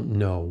still don't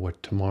know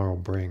what tomorrow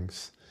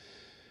brings,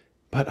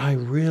 but I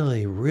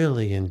really,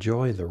 really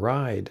enjoy the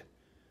ride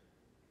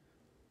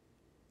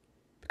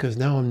because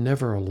now I'm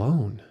never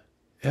alone,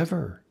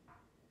 ever.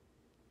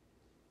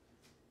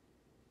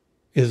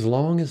 As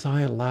long as I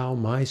allow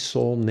my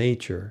soul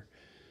nature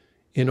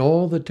in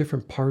all the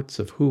different parts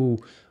of who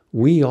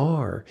we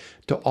are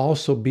to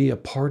also be a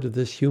part of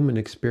this human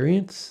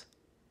experience.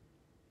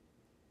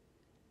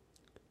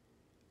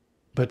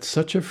 But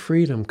such a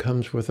freedom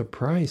comes with a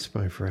price,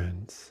 my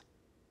friends.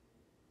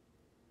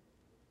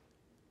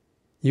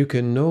 You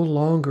can no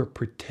longer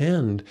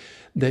pretend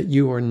that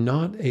you are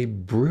not a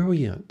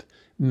brilliant,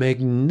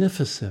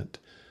 magnificent,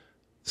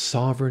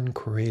 sovereign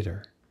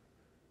creator.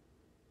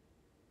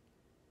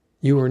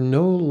 You are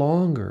no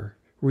longer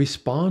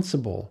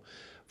responsible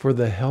for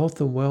the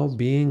health and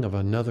well-being of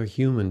another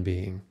human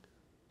being.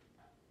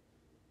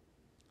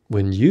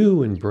 When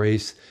you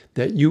embrace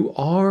that you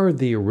are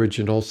the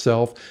original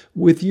self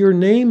with your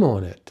name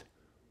on it,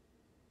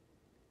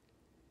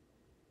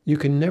 you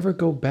can never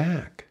go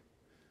back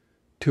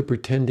to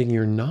pretending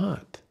you're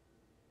not.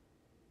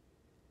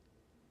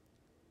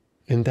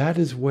 And that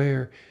is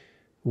where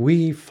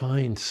we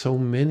find so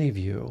many of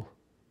you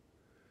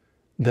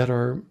that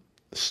are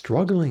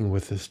struggling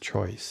with this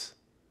choice.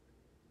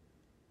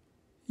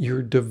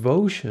 Your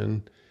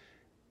devotion,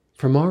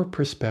 from our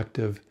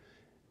perspective,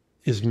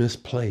 is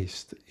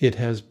misplaced. It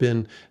has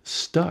been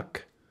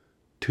stuck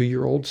to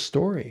your old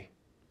story.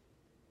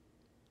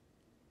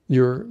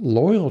 Your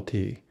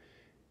loyalty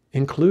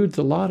includes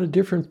a lot of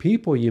different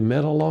people you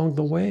met along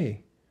the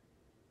way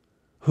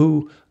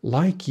who,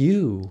 like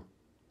you,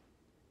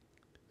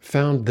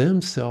 found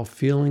themselves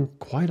feeling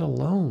quite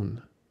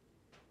alone.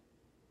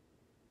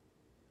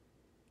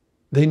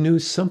 They knew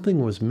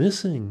something was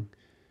missing.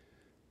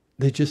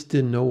 They just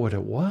didn't know what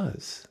it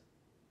was.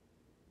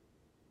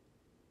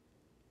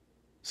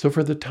 So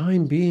for the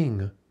time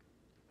being,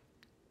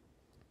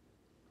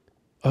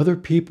 other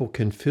people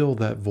can fill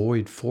that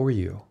void for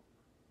you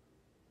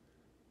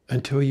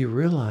until you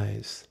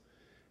realize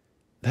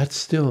that's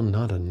still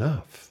not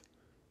enough.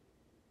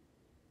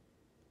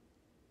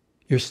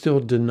 You're still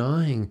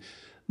denying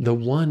the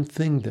one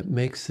thing that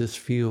makes this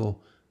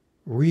feel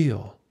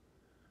real,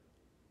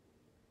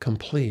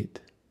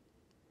 complete.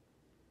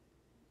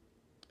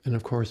 And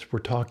of course, we're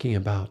talking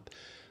about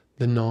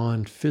the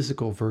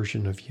non-physical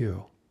version of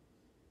you.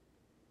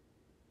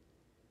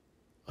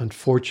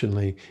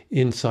 Unfortunately,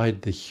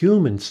 inside the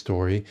human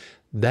story,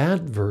 that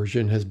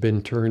version has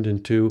been turned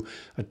into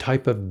a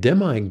type of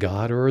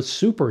demigod or a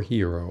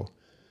superhero.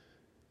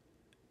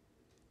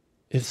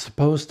 It's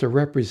supposed to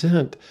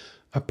represent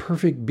a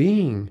perfect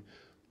being.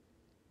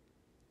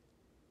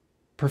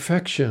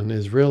 Perfection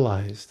is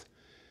realized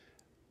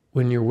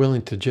when you're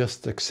willing to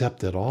just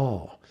accept it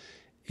all,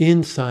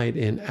 inside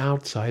and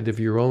outside of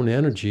your own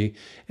energy,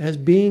 as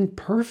being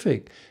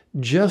perfect,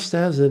 just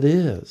as it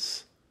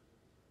is.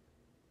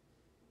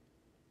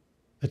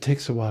 It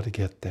takes a while to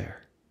get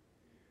there.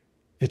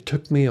 It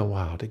took me a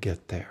while to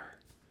get there.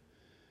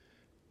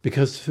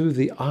 Because through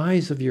the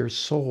eyes of your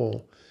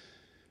soul,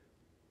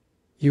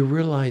 you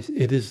realize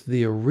it is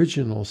the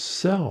original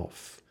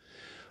self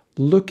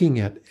looking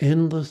at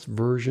endless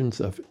versions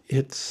of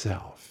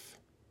itself,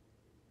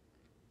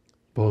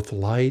 both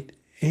light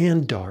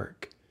and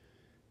dark,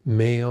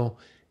 male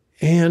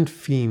and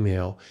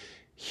female,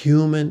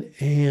 human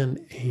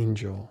and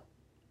angel.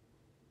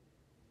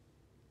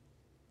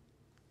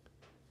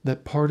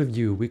 That part of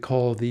you we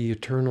call the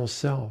eternal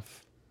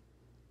self.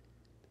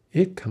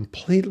 It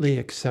completely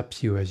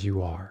accepts you as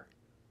you are.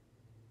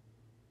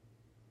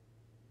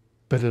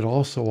 But it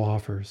also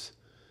offers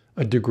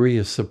a degree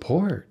of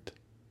support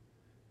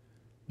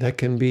that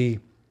can be,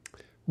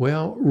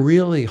 well,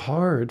 really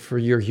hard for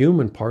your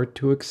human part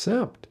to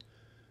accept.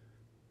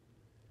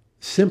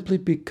 Simply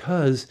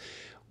because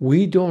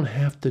we don't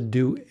have to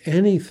do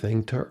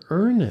anything to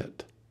earn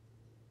it.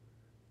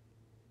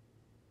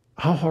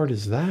 How hard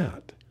is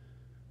that?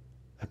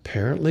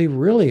 Apparently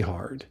really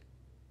hard.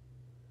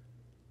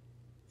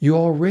 You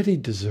already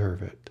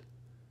deserve it,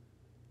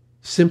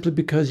 simply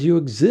because you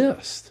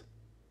exist.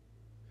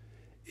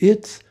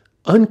 It's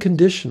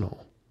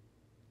unconditional,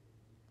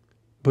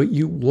 but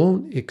you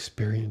won't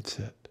experience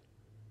it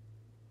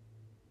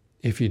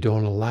if you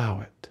don't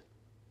allow it.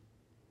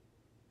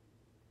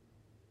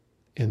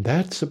 And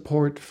that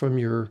support from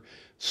your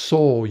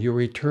soul, your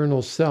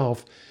eternal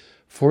self,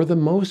 for the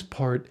most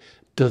part,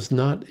 does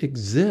not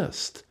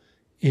exist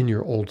in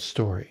your old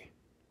story.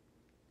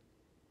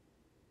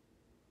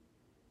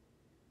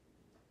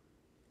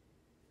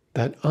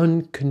 That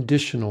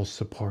unconditional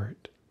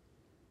support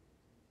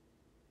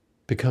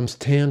becomes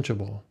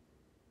tangible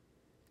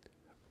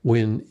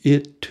when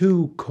it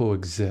too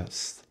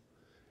coexists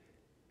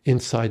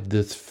inside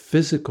this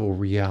physical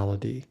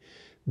reality,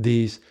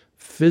 these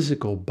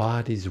physical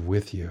bodies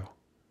with you.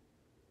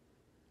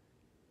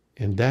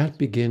 And that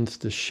begins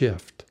to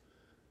shift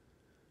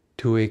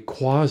to a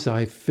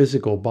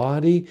quasi-physical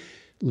body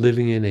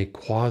living in a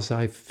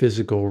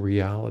quasi-physical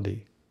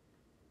reality.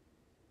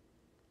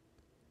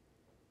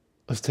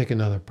 Let's take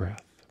another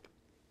breath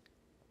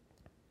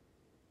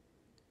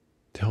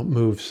to help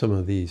move some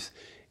of these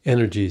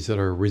energies that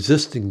are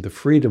resisting the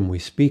freedom we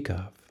speak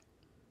of.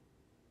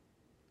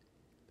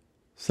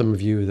 Some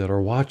of you that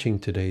are watching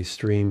today's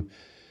stream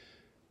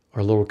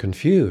are a little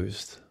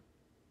confused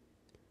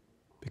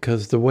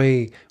because the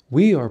way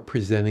we are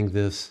presenting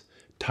this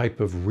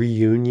type of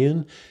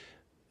reunion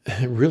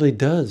really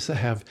does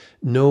have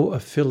no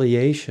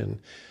affiliation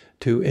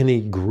to any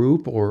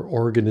group or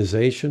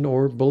organization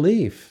or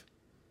belief.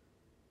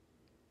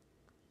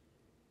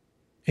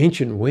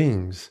 Ancient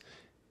Wings,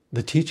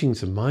 the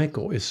teachings of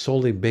Michael, is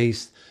solely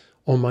based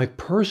on my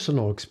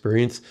personal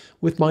experience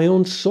with my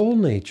own soul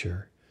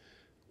nature,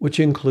 which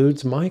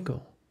includes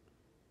Michael,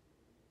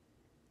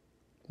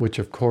 which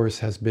of course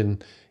has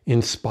been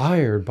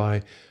inspired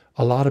by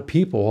a lot of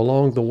people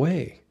along the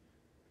way.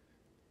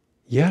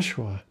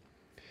 Yeshua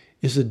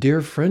is a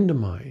dear friend of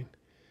mine,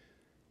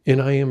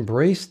 and I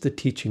embrace the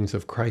teachings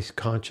of Christ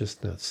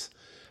consciousness,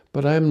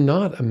 but I am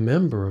not a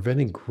member of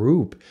any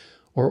group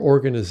or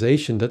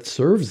organization that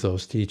serves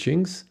those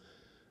teachings.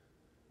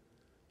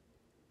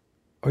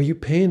 Are you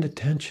paying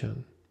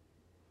attention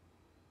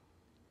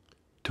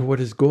to what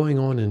is going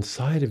on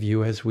inside of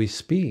you as we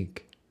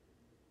speak?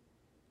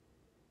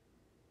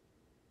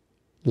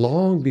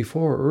 Long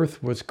before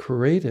Earth was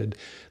created,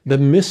 the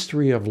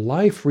mystery of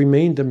life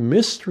remained a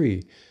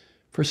mystery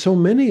for so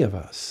many of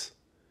us.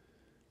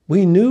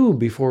 We knew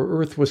before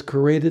Earth was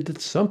created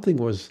that something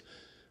was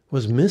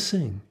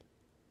missing.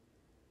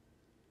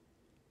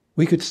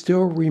 We could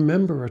still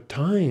remember a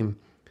time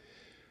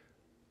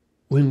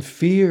when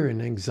fear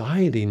and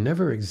anxiety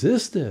never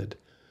existed.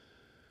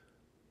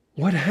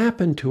 What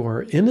happened to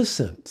our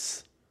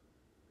innocence?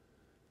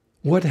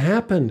 What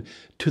happened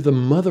to the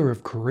mother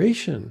of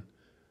creation?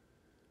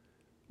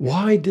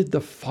 Why did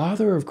the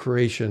father of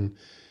creation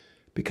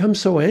become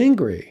so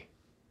angry?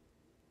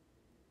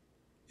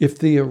 If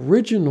the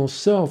original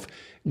self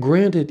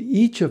granted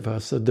each of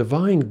us a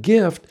divine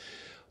gift,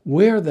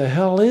 where the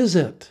hell is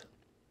it?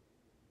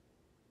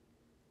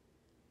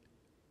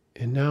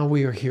 And now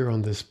we are here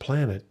on this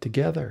planet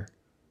together,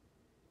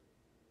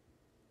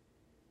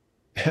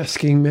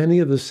 asking many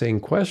of the same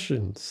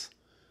questions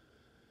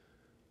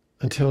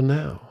until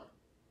now.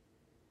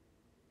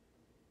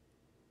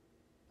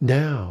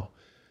 Now,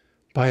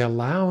 by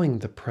allowing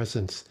the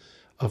presence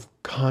of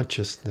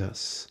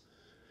consciousness,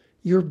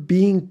 your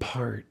being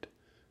part,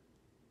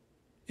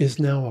 is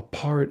now a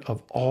part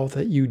of all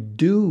that you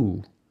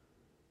do.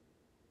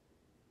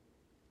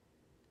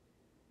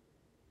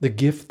 The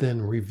gift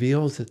then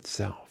reveals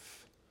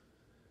itself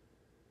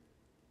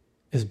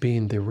as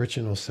being the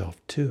original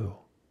self too.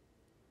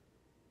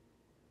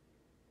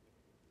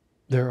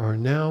 There are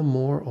now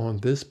more on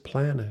this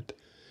planet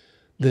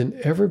than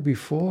ever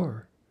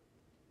before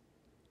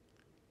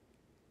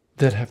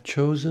that have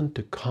chosen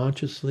to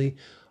consciously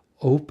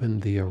open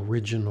the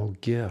original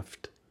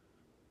gift.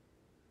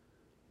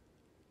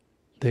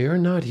 They are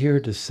not here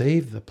to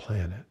save the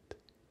planet.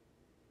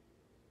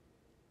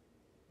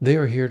 They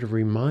are here to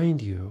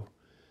remind you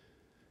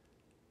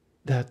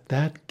that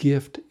that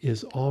gift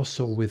is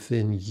also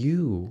within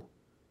you.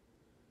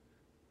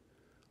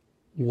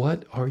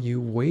 What are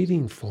you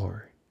waiting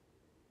for?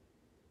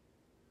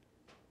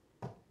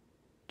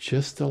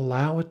 Just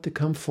allow it to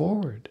come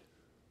forward.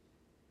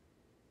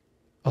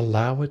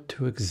 Allow it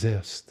to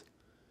exist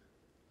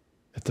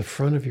at the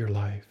front of your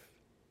life.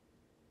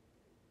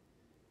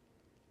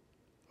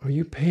 Are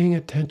you paying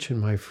attention,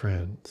 my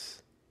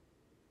friends,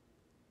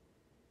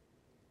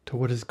 to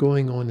what is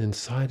going on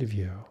inside of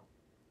you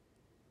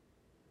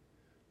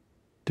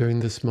during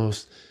this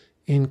most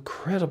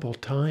incredible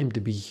time to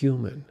be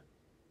human?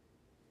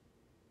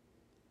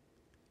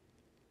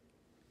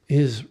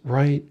 Is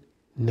right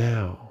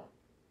now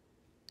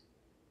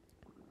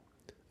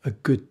a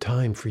good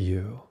time for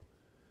you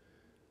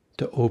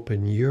to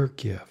open your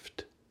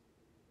gift?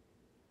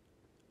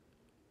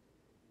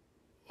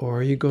 Or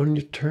are you going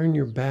to turn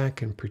your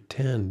back and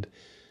pretend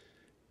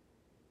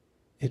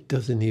it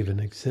doesn't even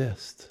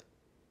exist?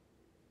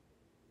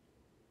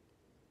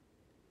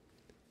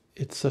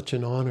 It's such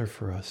an honor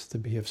for us to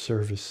be of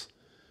service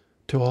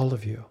to all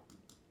of you.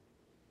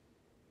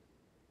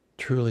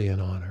 Truly an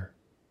honor.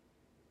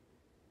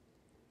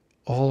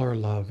 All our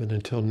love, and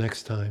until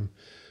next time,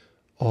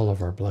 all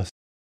of our blessings.